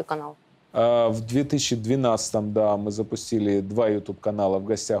запустил свой канал. В 2012, да, мы запустили 2 YouTube-канала в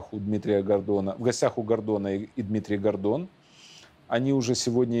гостях у Дмитрия Гордона. В гостях у Гордона и Дмитрий Гордон. Они уже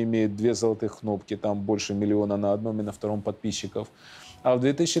сегодня имеют 2 золотых кнопки, там больше 1 миллиона на одном и на втором подписчиков. А в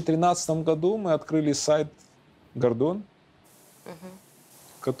 2013 году мы открыли сайт Гордон,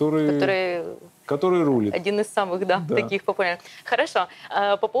 который рулит. Один из самых, да, таких популярных. Хорошо.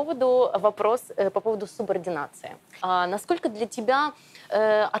 По поводу субординации. Насколько для тебя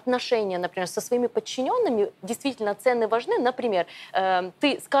отношения, например, со своими подчиненными действительно ценны, важны? Например,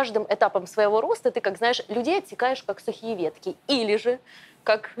 ты с каждым этапом своего роста, ты, как знаешь, людей отсекаешь, как сухие ветки. Или же,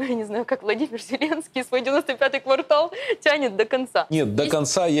 как, я не знаю, как Владимир Зеленский свой 95-й квартал тянет до конца. Нет, до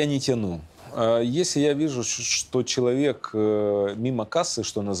конца я не тяну. Если я вижу, что человек мимо кассы,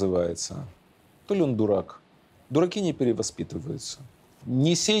 что называется, то ли он дурак. Дураки не перевоспитываются.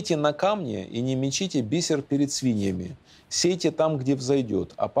 Не сейте на камне и не мечите бисер перед свиньями. Сейте там, где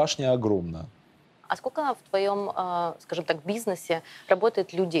взойдет, а пашня огромна. А сколько в твоем, скажем так, бизнесе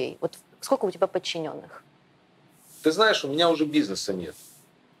работает людей? Вот сколько у тебя подчиненных? Ты знаешь, у меня уже бизнеса нет.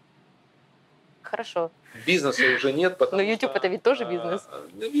 Хорошо. Бизнеса уже нет, потому Но YouTube это ведь тоже бизнес.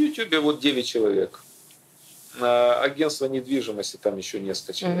 В YouTube вот 9 человек. Агентство недвижимости там еще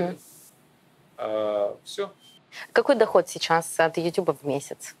несколько человек. Все. Какой доход сейчас от YouTube в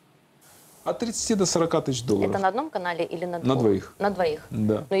месяц? От 30 до 40 тысяч долларов. Это на одном канале или на двух? На двоих. На двоих?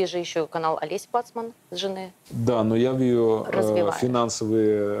 Да. Но есть же еще канал Олеси Плацман с жены. Да, но я в ее Развиваешь.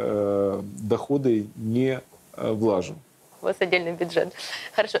 финансовые доходы не влажу. У вас отдельный бюджет.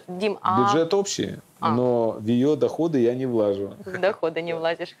 Хорошо. Дим, Бюджет общий, но в ее доходы я не влажу. В доходы не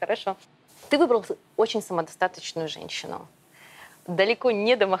влазишь. Хорошо. Ты выбрал очень самодостаточную женщину. Далеко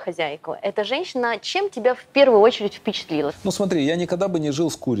не домохозяйку. Эта женщина чем тебя в первую очередь впечатлила? Ну смотри, я никогда бы не жил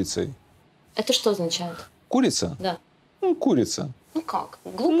с курицей. Это что означает? Курица? Да. Ну, курица. Ну как?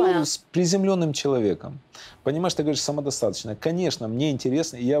 Глупая? Ну, с приземленным человеком. Понимаешь, ты говоришь самодостаточно. Конечно, мне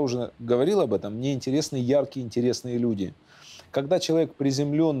интересно, и я уже говорил об этом, мне интересны яркие, интересные люди. Когда человек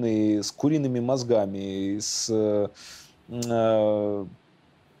приземленный, с куриными мозгами, с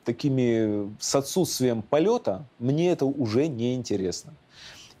с отсутствием полета, мне это уже не интересно.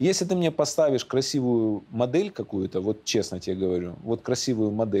 Если ты мне поставишь красивую модель какую-то, вот честно тебе говорю, вот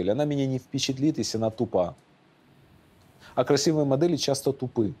красивую модель, она меня не впечатлит, если она тупа. А красивые модели часто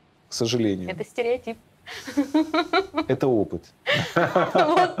тупы, к сожалению. Это стереотип. Это опыт.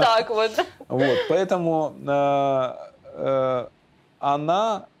 Вот так вот. Вот, поэтому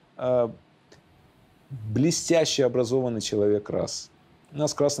она блестяще образованный человек раз. Она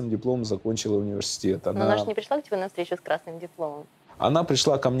с красным дипломом закончила университет. Но она же не пришла к тебе на встречу с красным дипломом. Она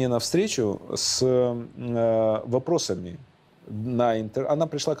пришла ко мне на встречу с вопросами. Она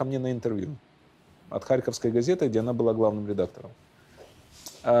пришла ко мне на интервью от Харьковской газеты, где она была главным редактором.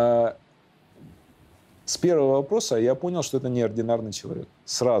 С первого вопроса я понял, что это неординарный человек.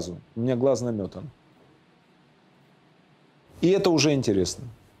 Сразу. У меня глаз наметан. И это уже интересно.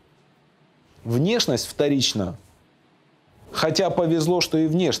 Внешность вторична. Хотя повезло, что и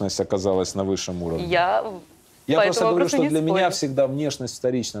внешность оказалась на высшем уровне. Я просто говорю, что для меня всегда внешность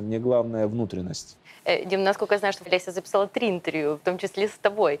вторична. Мне главное внутренность. Дим, насколько я знаю, что Леся записала 3 интервью, в том числе с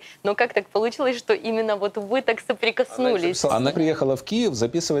тобой. Но как так получилось, что именно вот вы так соприкоснулись? Она приехала в Киев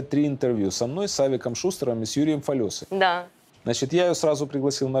записывать 3 интервью. Со мной, с Авиком Шустером и с Юрием Фалесой. Да. Значит, я ее сразу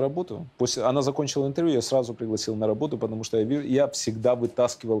пригласил на работу. Она закончила интервью, я сразу пригласил на работу, потому что я всегда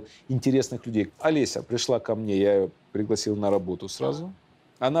вытаскивал интересных людей. Олеся пришла ко мне, я ее пригласил на работу сразу.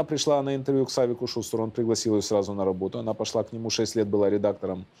 Она пришла на интервью к Савику Шустеру, он пригласил ее сразу на работу. Она пошла к нему, 6 лет была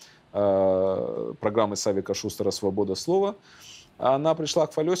редактором программы Савика Шустера «Свобода слова». Она пришла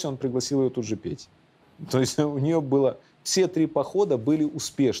к Фалесе, он пригласил ее тут же петь. То есть у нее было... Все 3 похода были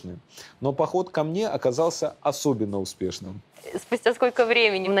успешны. Но поход ко мне оказался особенно успешным. Спустя сколько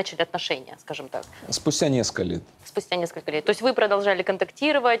времени вы начали отношения, скажем так? Спустя несколько лет. Спустя несколько лет. То есть вы продолжали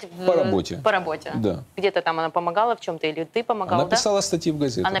контактировать? По работе. По работе? Да. Где-то там она помогала в чем-то или ты помогал? Она писала статьи в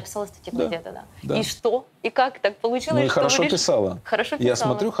газетах. Она писала статьи в газетах, да. Да. И что? И как так получилось? Ну и хорошо писала. Хорошо писала. Я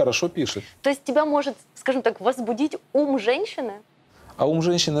смотрю, хорошо пишет. То есть тебя может, скажем так, возбудить ум женщины? А ум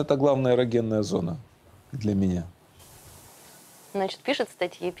женщины – это главная эрогенная зона для меня. Значит, пишет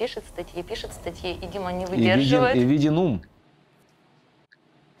статьи, и Дима не выдерживает. И виден ум.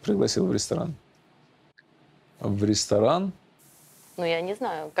 Пригласил в ресторан. В ресторан? Ну, я не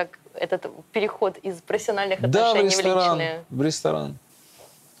знаю, как этот переход из профессиональных отношений в личные. В ресторан.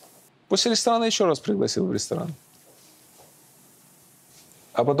 После ресторана еще раз пригласил в ресторан.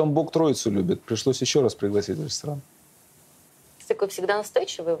 А потом Бог Троицу любит. Пришлось еще раз пригласить в ресторан. Ты такой всегда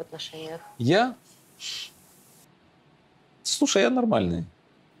настойчивый в отношениях? Я? Слушай, я нормальный.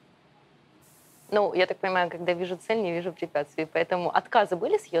 Ну, я так понимаю, когда вижу цель, не вижу препятствий. Поэтому отказы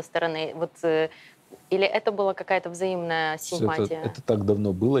были с ее стороны? Вот, или это была какая-то взаимная симпатия? Это так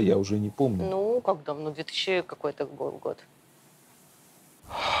давно было, я уже не помню. Ну, как давно? 2000 какой-то год?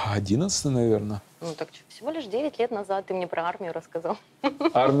 11, наверное. Ну, так что, всего лишь 9 лет назад ты мне про армию рассказал.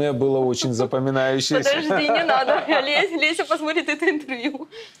 Армия была очень запоминающаяся. Подожди, не надо. Леся посмотрит это интервью.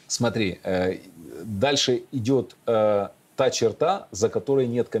 Смотри, дальше идет та черта, за которой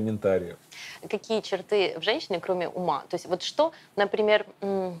нет комментариев. Какие черты в женщине, кроме ума? То есть вот что, например,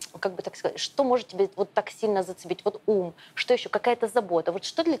 как бы так сказать, что может тебе вот так сильно зацепить? Вот ум, что еще? Какая-то забота. Вот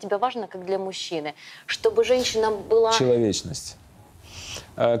что для тебя важно, как для мужчины? Чтобы женщина была... Человечность.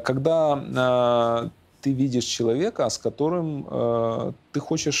 Когда ты видишь человека, с которым ты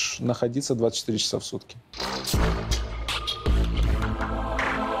хочешь находиться 24 часа в сутки.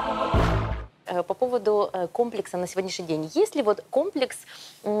 По поводу комплекса на сегодняшний день. Есть ли вот комплекс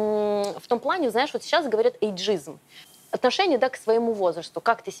в том плане, знаешь, вот сейчас говорят эйджизм. Отношение, да, к своему возрасту.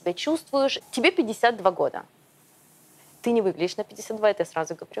 Как ты себя чувствуешь? Тебе 52 года. Ты не выглядишь на 52, это я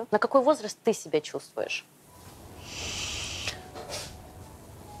сразу говорю. На какой возраст ты себя чувствуешь?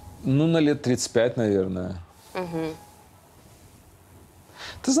 Ну, на лет 35, наверное. Угу.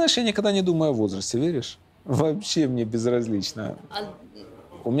 Ты знаешь, я никогда не думаю о возрасте, веришь? Вообще мне безразлично.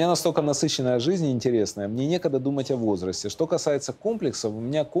 У меня настолько насыщенная жизнь интересная, мне некогда думать о возрасте. Что касается комплексов, у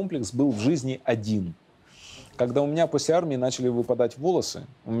меня комплекс был в жизни один. Когда у меня после армии начали выпадать волосы,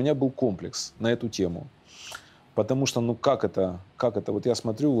 у меня был комплекс на эту тему. Потому что, ну как это? Вот я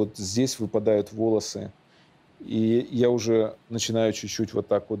смотрю, вот здесь выпадают волосы, и я уже начинаю чуть-чуть вот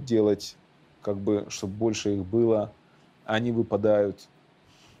так вот делать, как бы, чтобы больше их было. Они выпадают.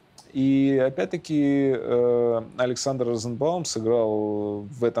 И опять-таки Александр Розенбаум сыграл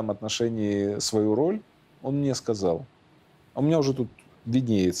в этом отношении свою роль. Он мне сказал, а у меня уже тут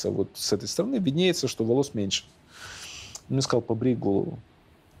виднеется, вот с этой стороны виднеется, что волос меньше. Он мне сказал, побрей голову.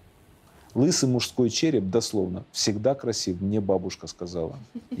 Лысый мужской череп, дословно, всегда красив, мне бабушка сказала.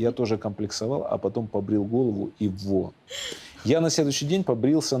 Я тоже комплексовал, а потом побрил голову и во. Я на следующий день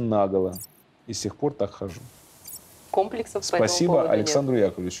побрился наголо. И с тех пор так хожу. Комплексов Спасибо Александру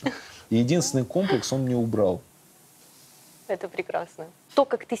Яковлевичу. И единственный комплекс он мне убрал. Это прекрасно. То,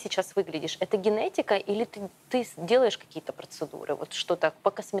 как ты сейчас выглядишь, это генетика или ты делаешь какие-то процедуры? Вот что-то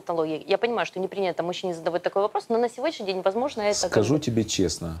по косметологии. Я понимаю, что не принято мужчине задавать такой вопрос, но на сегодняшний день, возможно, это... Скажу тебе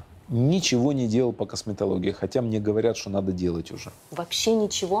честно, ничего не делал по косметологии, хотя мне говорят, что надо делать уже. Вообще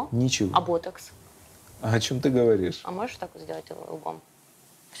ничего? Ничего. А ботокс? О чем ты говоришь? А можешь так вот сделать лбом?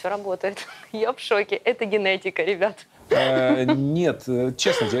 Все работает. Я в шоке. Это генетика, ребят. Нет,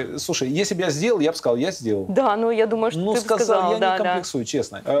 честно тебе. Слушай, если бы я сделал, я бы сказал, я сделал. Да, ну я думаю, что ну, ты сказал, сказал. я не комплексую,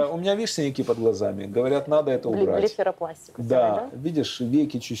 честно. У меня, видишь, синяки под глазами. Говорят, надо это убрать. Блефаропластику. Да, видишь,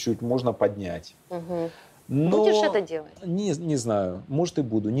 веки чуть-чуть можно поднять. Угу. Но будешь это делать? Не знаю. Может, и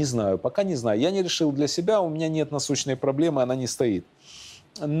буду. Не знаю. Пока не знаю. Я не решил для себя. У меня нет насущной проблемы. Она не стоит.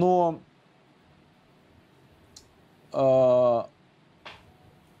 Но...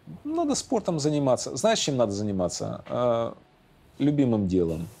 надо спортом заниматься. Знаешь, чем надо заниматься? Любимым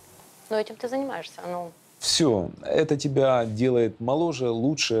делом. Но этим ты занимаешься. Ну... Все. Это тебя делает моложе,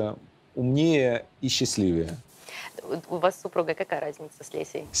 лучше, умнее и счастливее. У вас с супругой какая разница с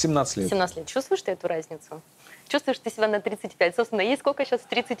Лесей? 17 лет. 17 лет. Чувствуешь ты эту разницу? Чувствуешь ты себя на 35? Собственно, ей сколько сейчас?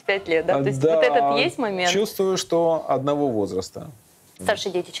 35 лет, да? То есть да, вот этот есть момент? Чувствую, что одного возраста.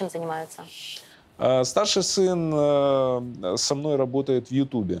 Старшие дети чем занимаются? Старший сын со мной работает в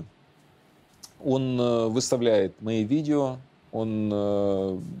Ютубе. Он выставляет мои видео,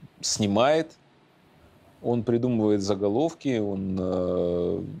 он снимает, он придумывает заголовки,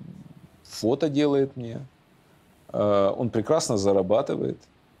 он фото делает мне. Он прекрасно зарабатывает.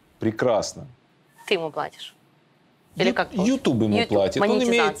 Прекрасно. Ты ему платишь? Или как? Ютуб ему платит.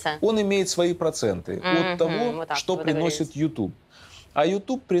 Он имеет свои проценты от того, вот так, что приносит Ютуб. А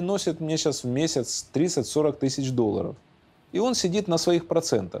YouTube приносит мне сейчас в месяц 30-40 тысяч долларов. И он сидит на своих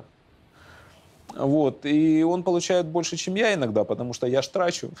процентах. Вот. И он получает больше, чем я иногда, потому что я ж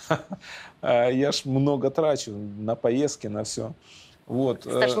трачу. Я ж много трачу на поездки, на все. Вот.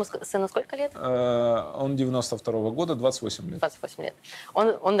 Старшему сыну сколько лет? Он 92-го года, 28 лет. 28 лет.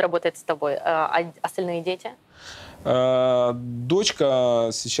 Он работает с тобой. А остальные дети? Дочка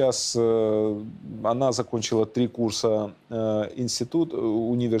сейчас, она закончила 3 курса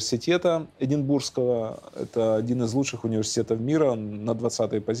университета Эдинбургского. Это один из лучших университетов мира, на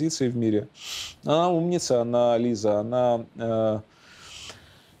 20-й позиции в мире. Она умница, она Лиза, она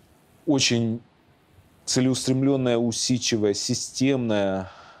очень целеустремленная, усидчивая,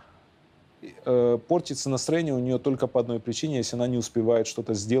 системная. Портится настроение у нее только по одной причине, если она не успевает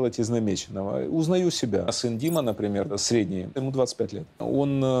что-то сделать из намеченного. Узнаю себя. Сын Дима, например, средний, ему 25 лет.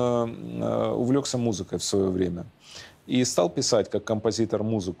 Он увлекся музыкой в свое время и стал писать как композитор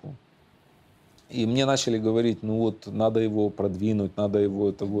музыку. И мне начали говорить, ну вот, надо его продвинуть, надо его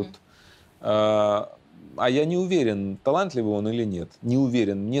это вот... А я не уверен, талантливый он или нет. Не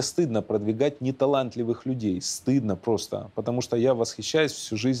уверен. Мне стыдно продвигать неталантливых людей. Стыдно просто. Потому что я восхищаюсь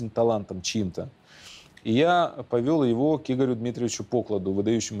всю жизнь талантом чьим-то. И я повел его к Игорю Дмитриевичу Покладу,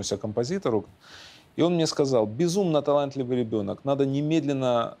 выдающемуся композитору. И он мне сказал, безумно талантливый ребенок. Надо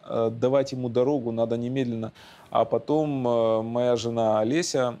немедленно давать ему дорогу, надо немедленно. А потом моя жена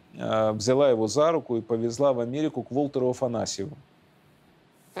Олеся взяла его за руку и повезла в Америку к Волтеру Афанасьеву.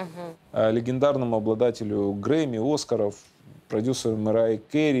 легендарному обладателю Грэмми, Оскаров, продюсеру Мэрайи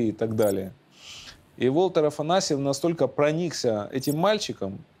Кэрри и так далее. И Уолтер Афанасьев настолько проникся этим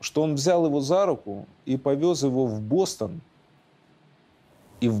мальчиком, что он взял его за руку и повез его в Бостон.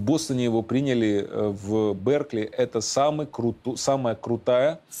 И в Бостоне его приняли в Беркли. Это самая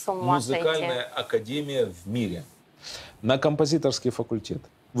крутая музыкальная академия в мире. На композиторский факультет.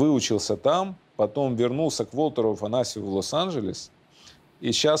 Выучился там, потом вернулся к Уолтеру Афанасьеву в Лос-Анджелес.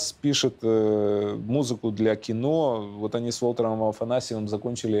 И сейчас пишет музыку для кино. Вот они с Уолтером Афанасьевым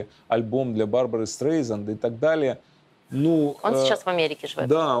закончили альбом для Барбары Стрейзанд и так далее. Ну, он сейчас в Америке живет.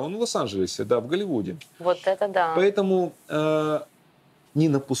 Да, он в Лос-Анджелесе, да, в Голливуде. Вот это да. Поэтому не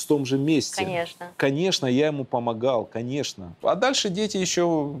на пустом же месте. Конечно. Конечно, я ему помогал, конечно. А дальше дети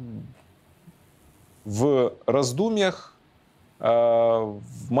еще в раздумьях, в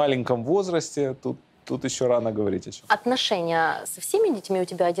маленьком возрасте. Тут еще рано говорить о чем. Отношения со всеми детьми у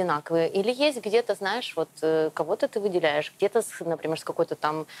тебя одинаковые? Или есть где-то, знаешь, вот кого-то ты выделяешь, где-то, например, с какой-то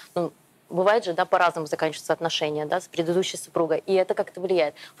там... Ну, бывает же, да, по-разному заканчиваются отношения, да, с предыдущей супругой, и это как-то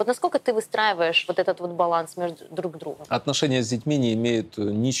влияет. Вот насколько ты выстраиваешь вот этот вот баланс между друг другом? Отношения с детьми не имеют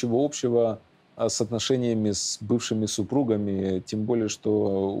ничего общего с отношениями с бывшими супругами, тем более,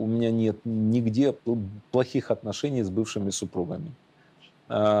 что у меня нет нигде плохих отношений с бывшими супругами.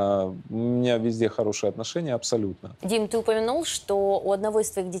 У меня везде хорошие отношения, абсолютно. Дим, ты упомянул, что у одного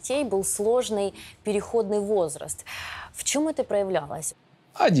из твоих детей был сложный переходный возраст. В чем это проявлялось?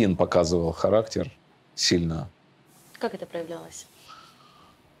 Один показывал характер сильно. Как это проявлялось?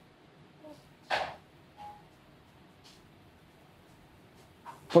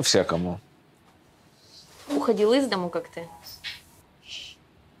 По-всякому. Уходил из дому, как ты?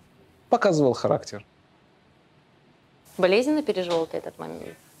 Показывал характер. Болезненно переживал ты этот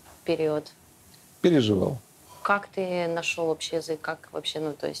момент, период? Переживал. Как ты нашел общий язык? Как вообще,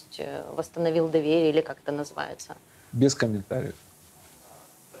 ну, то есть восстановил доверие или как это называется? Без комментариев.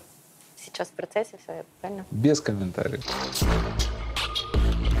 Сейчас в процессе все, правильно? Без комментариев.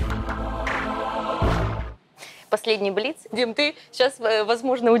 Последний блиц. Дим, ты сейчас,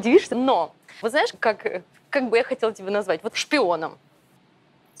 возможно, удивишься, но вы знаешь, как бы я хотела тебя назвать? Вот шпионом.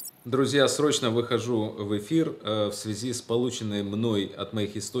 Друзья, срочно выхожу в эфир в связи с полученной мной от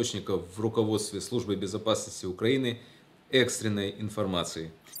моих источников в руководстве Службы безопасности Украины экстренной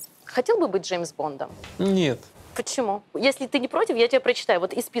информацией. Хотел бы быть Джеймс Бондом? Нет. Почему? Если ты не против, я тебе прочитаю.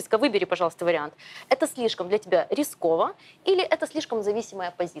 Вот из списка выбери, пожалуйста, вариант. Это слишком для тебя рисково или это слишком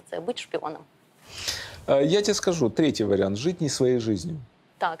зависимая позиция, быть шпионом? Я тебе скажу, третий вариант. Жить не своей жизнью.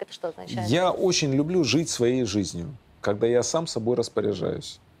 Так, это что означает? Я очень люблю жить своей жизнью, когда я сам собой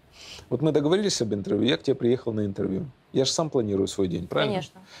распоряжаюсь. Вот мы договорились об интервью, я к тебе приехал на интервью. Я же сам планирую свой день, правильно?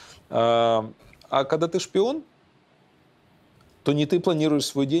 Конечно. А когда ты шпион, то не ты планируешь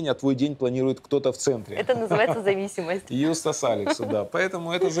свой день, а твой день планирует кто-то в центре. Это называется зависимость. Юстас Алексу, да.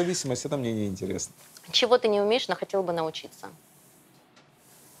 Поэтому эта зависимость, это мне не интересно. Чего ты не умеешь, но хотел бы научиться?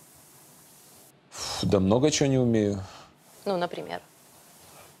 Да много чего не умею. Ну, например?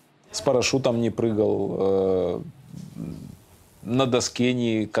 С парашютом не прыгал, на доске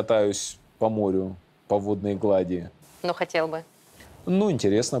не катаюсь по морю, по водной глади. Но хотел бы. Ну,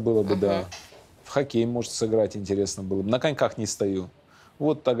 интересно было бы, да. В хоккей, может, сыграть интересно было бы. На коньках не стою.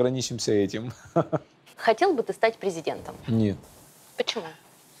 Вот ограничимся этим. Хотел бы ты стать президентом? Нет. Почему?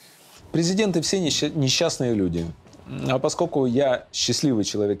 Президенты все несчастные люди. А поскольку я счастливый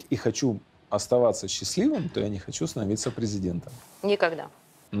человек и хочу оставаться счастливым, то я не хочу становиться президентом. Никогда.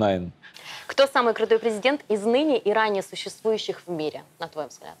 Найн. Кто самый крутой президент из ныне и ранее существующих в мире, на твой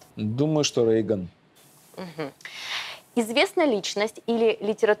взгляд? Думаю, что Рейган. Угу. Известная личность или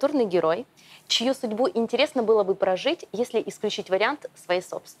литературный герой, чью судьбу интересно было бы прожить, если исключить вариант своей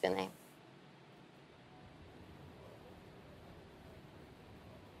собственной?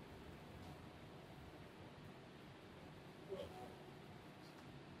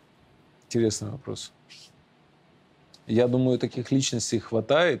 Интересный вопрос. Я думаю, таких личностей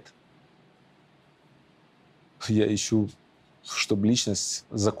хватает. Я ищу, чтобы личность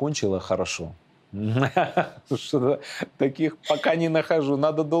закончила хорошо. Что-то таких пока не нахожу.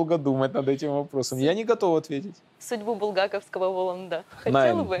 Надо долго думать над этим вопросом. Я не готов ответить. Судьбу булгаковского Воланда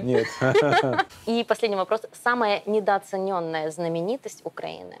хотела бы? Нет. И последний вопрос. Самая недооцененная знаменитость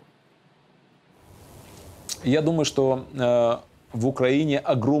Украины? Я думаю, что в Украине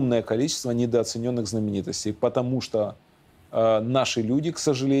огромное количество недооцененных знаменитостей, потому что наши люди, к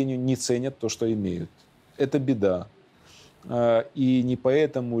сожалению, не ценят то, что имеют. Это беда. И не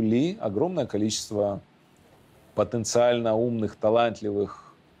поэтому ли огромное количество потенциально умных,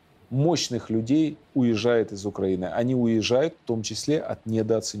 талантливых мощных людей уезжает из Украины. Они уезжают в том числе от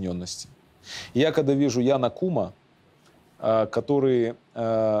недооцененности. Я когда вижу Яна Кума, который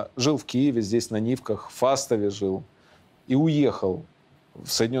жил в Киеве, здесь на Нивках, в Фастове жил, и уехал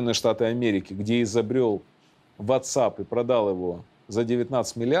в Соединенные Штаты Америки, где изобрел WhatsApp и продал его за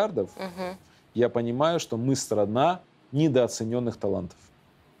 19 миллиардов, я понимаю, что мы страна недооцененных талантов.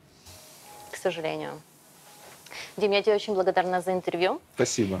 К сожалению. Дим, я тебе очень благодарна за интервью.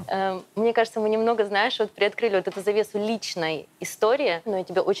 Спасибо. Мне кажется, мы немного, знаешь, вот приоткрыли вот эту завесу личной истории, но я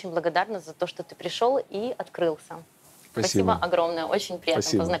тебе очень благодарна за то, что ты пришел и открылся. Спасибо огромное, очень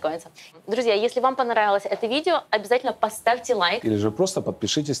приятно познакомиться. Друзья, если вам понравилось это видео, обязательно поставьте лайк. Или же просто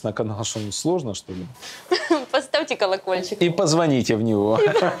подпишитесь на канал, что сложно, что ли? Поставьте колокольчик. И позвоните в него.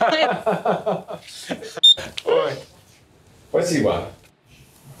 Ой. Спасибо.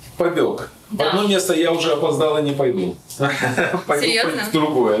 Побег. В одно место я уже опоздал и не пойду. Серьезно? В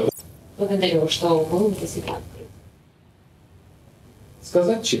другое. Благодарю, что помните себя.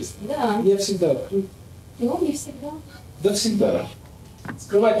 Сказать честно? Да. Я всегда открыт. Ну, не всегда. Да всегда.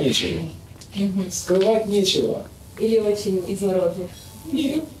 Скрывать нечего. Скрывать нечего. Или очень изворотлив.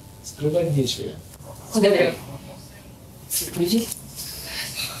 Нет, скрывать нечего.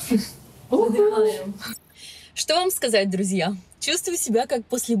 Благодарю. Что вам сказать, друзья? Чувствую себя как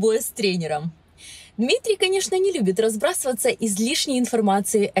после боя с тренером. Дмитрий, конечно, не любит разбрасываться излишней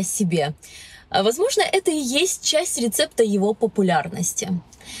информацией о себе. Возможно, это и есть часть рецепта его популярности.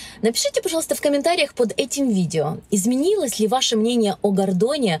 Напишите, пожалуйста, в комментариях под этим видео, изменилось ли ваше мнение о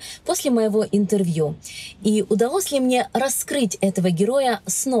Гордоне после моего интервью, и удалось ли мне раскрыть этого героя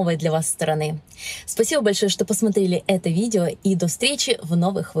с новой для вас стороны. Спасибо большое, что посмотрели это видео, и до встречи в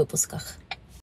новых выпусках.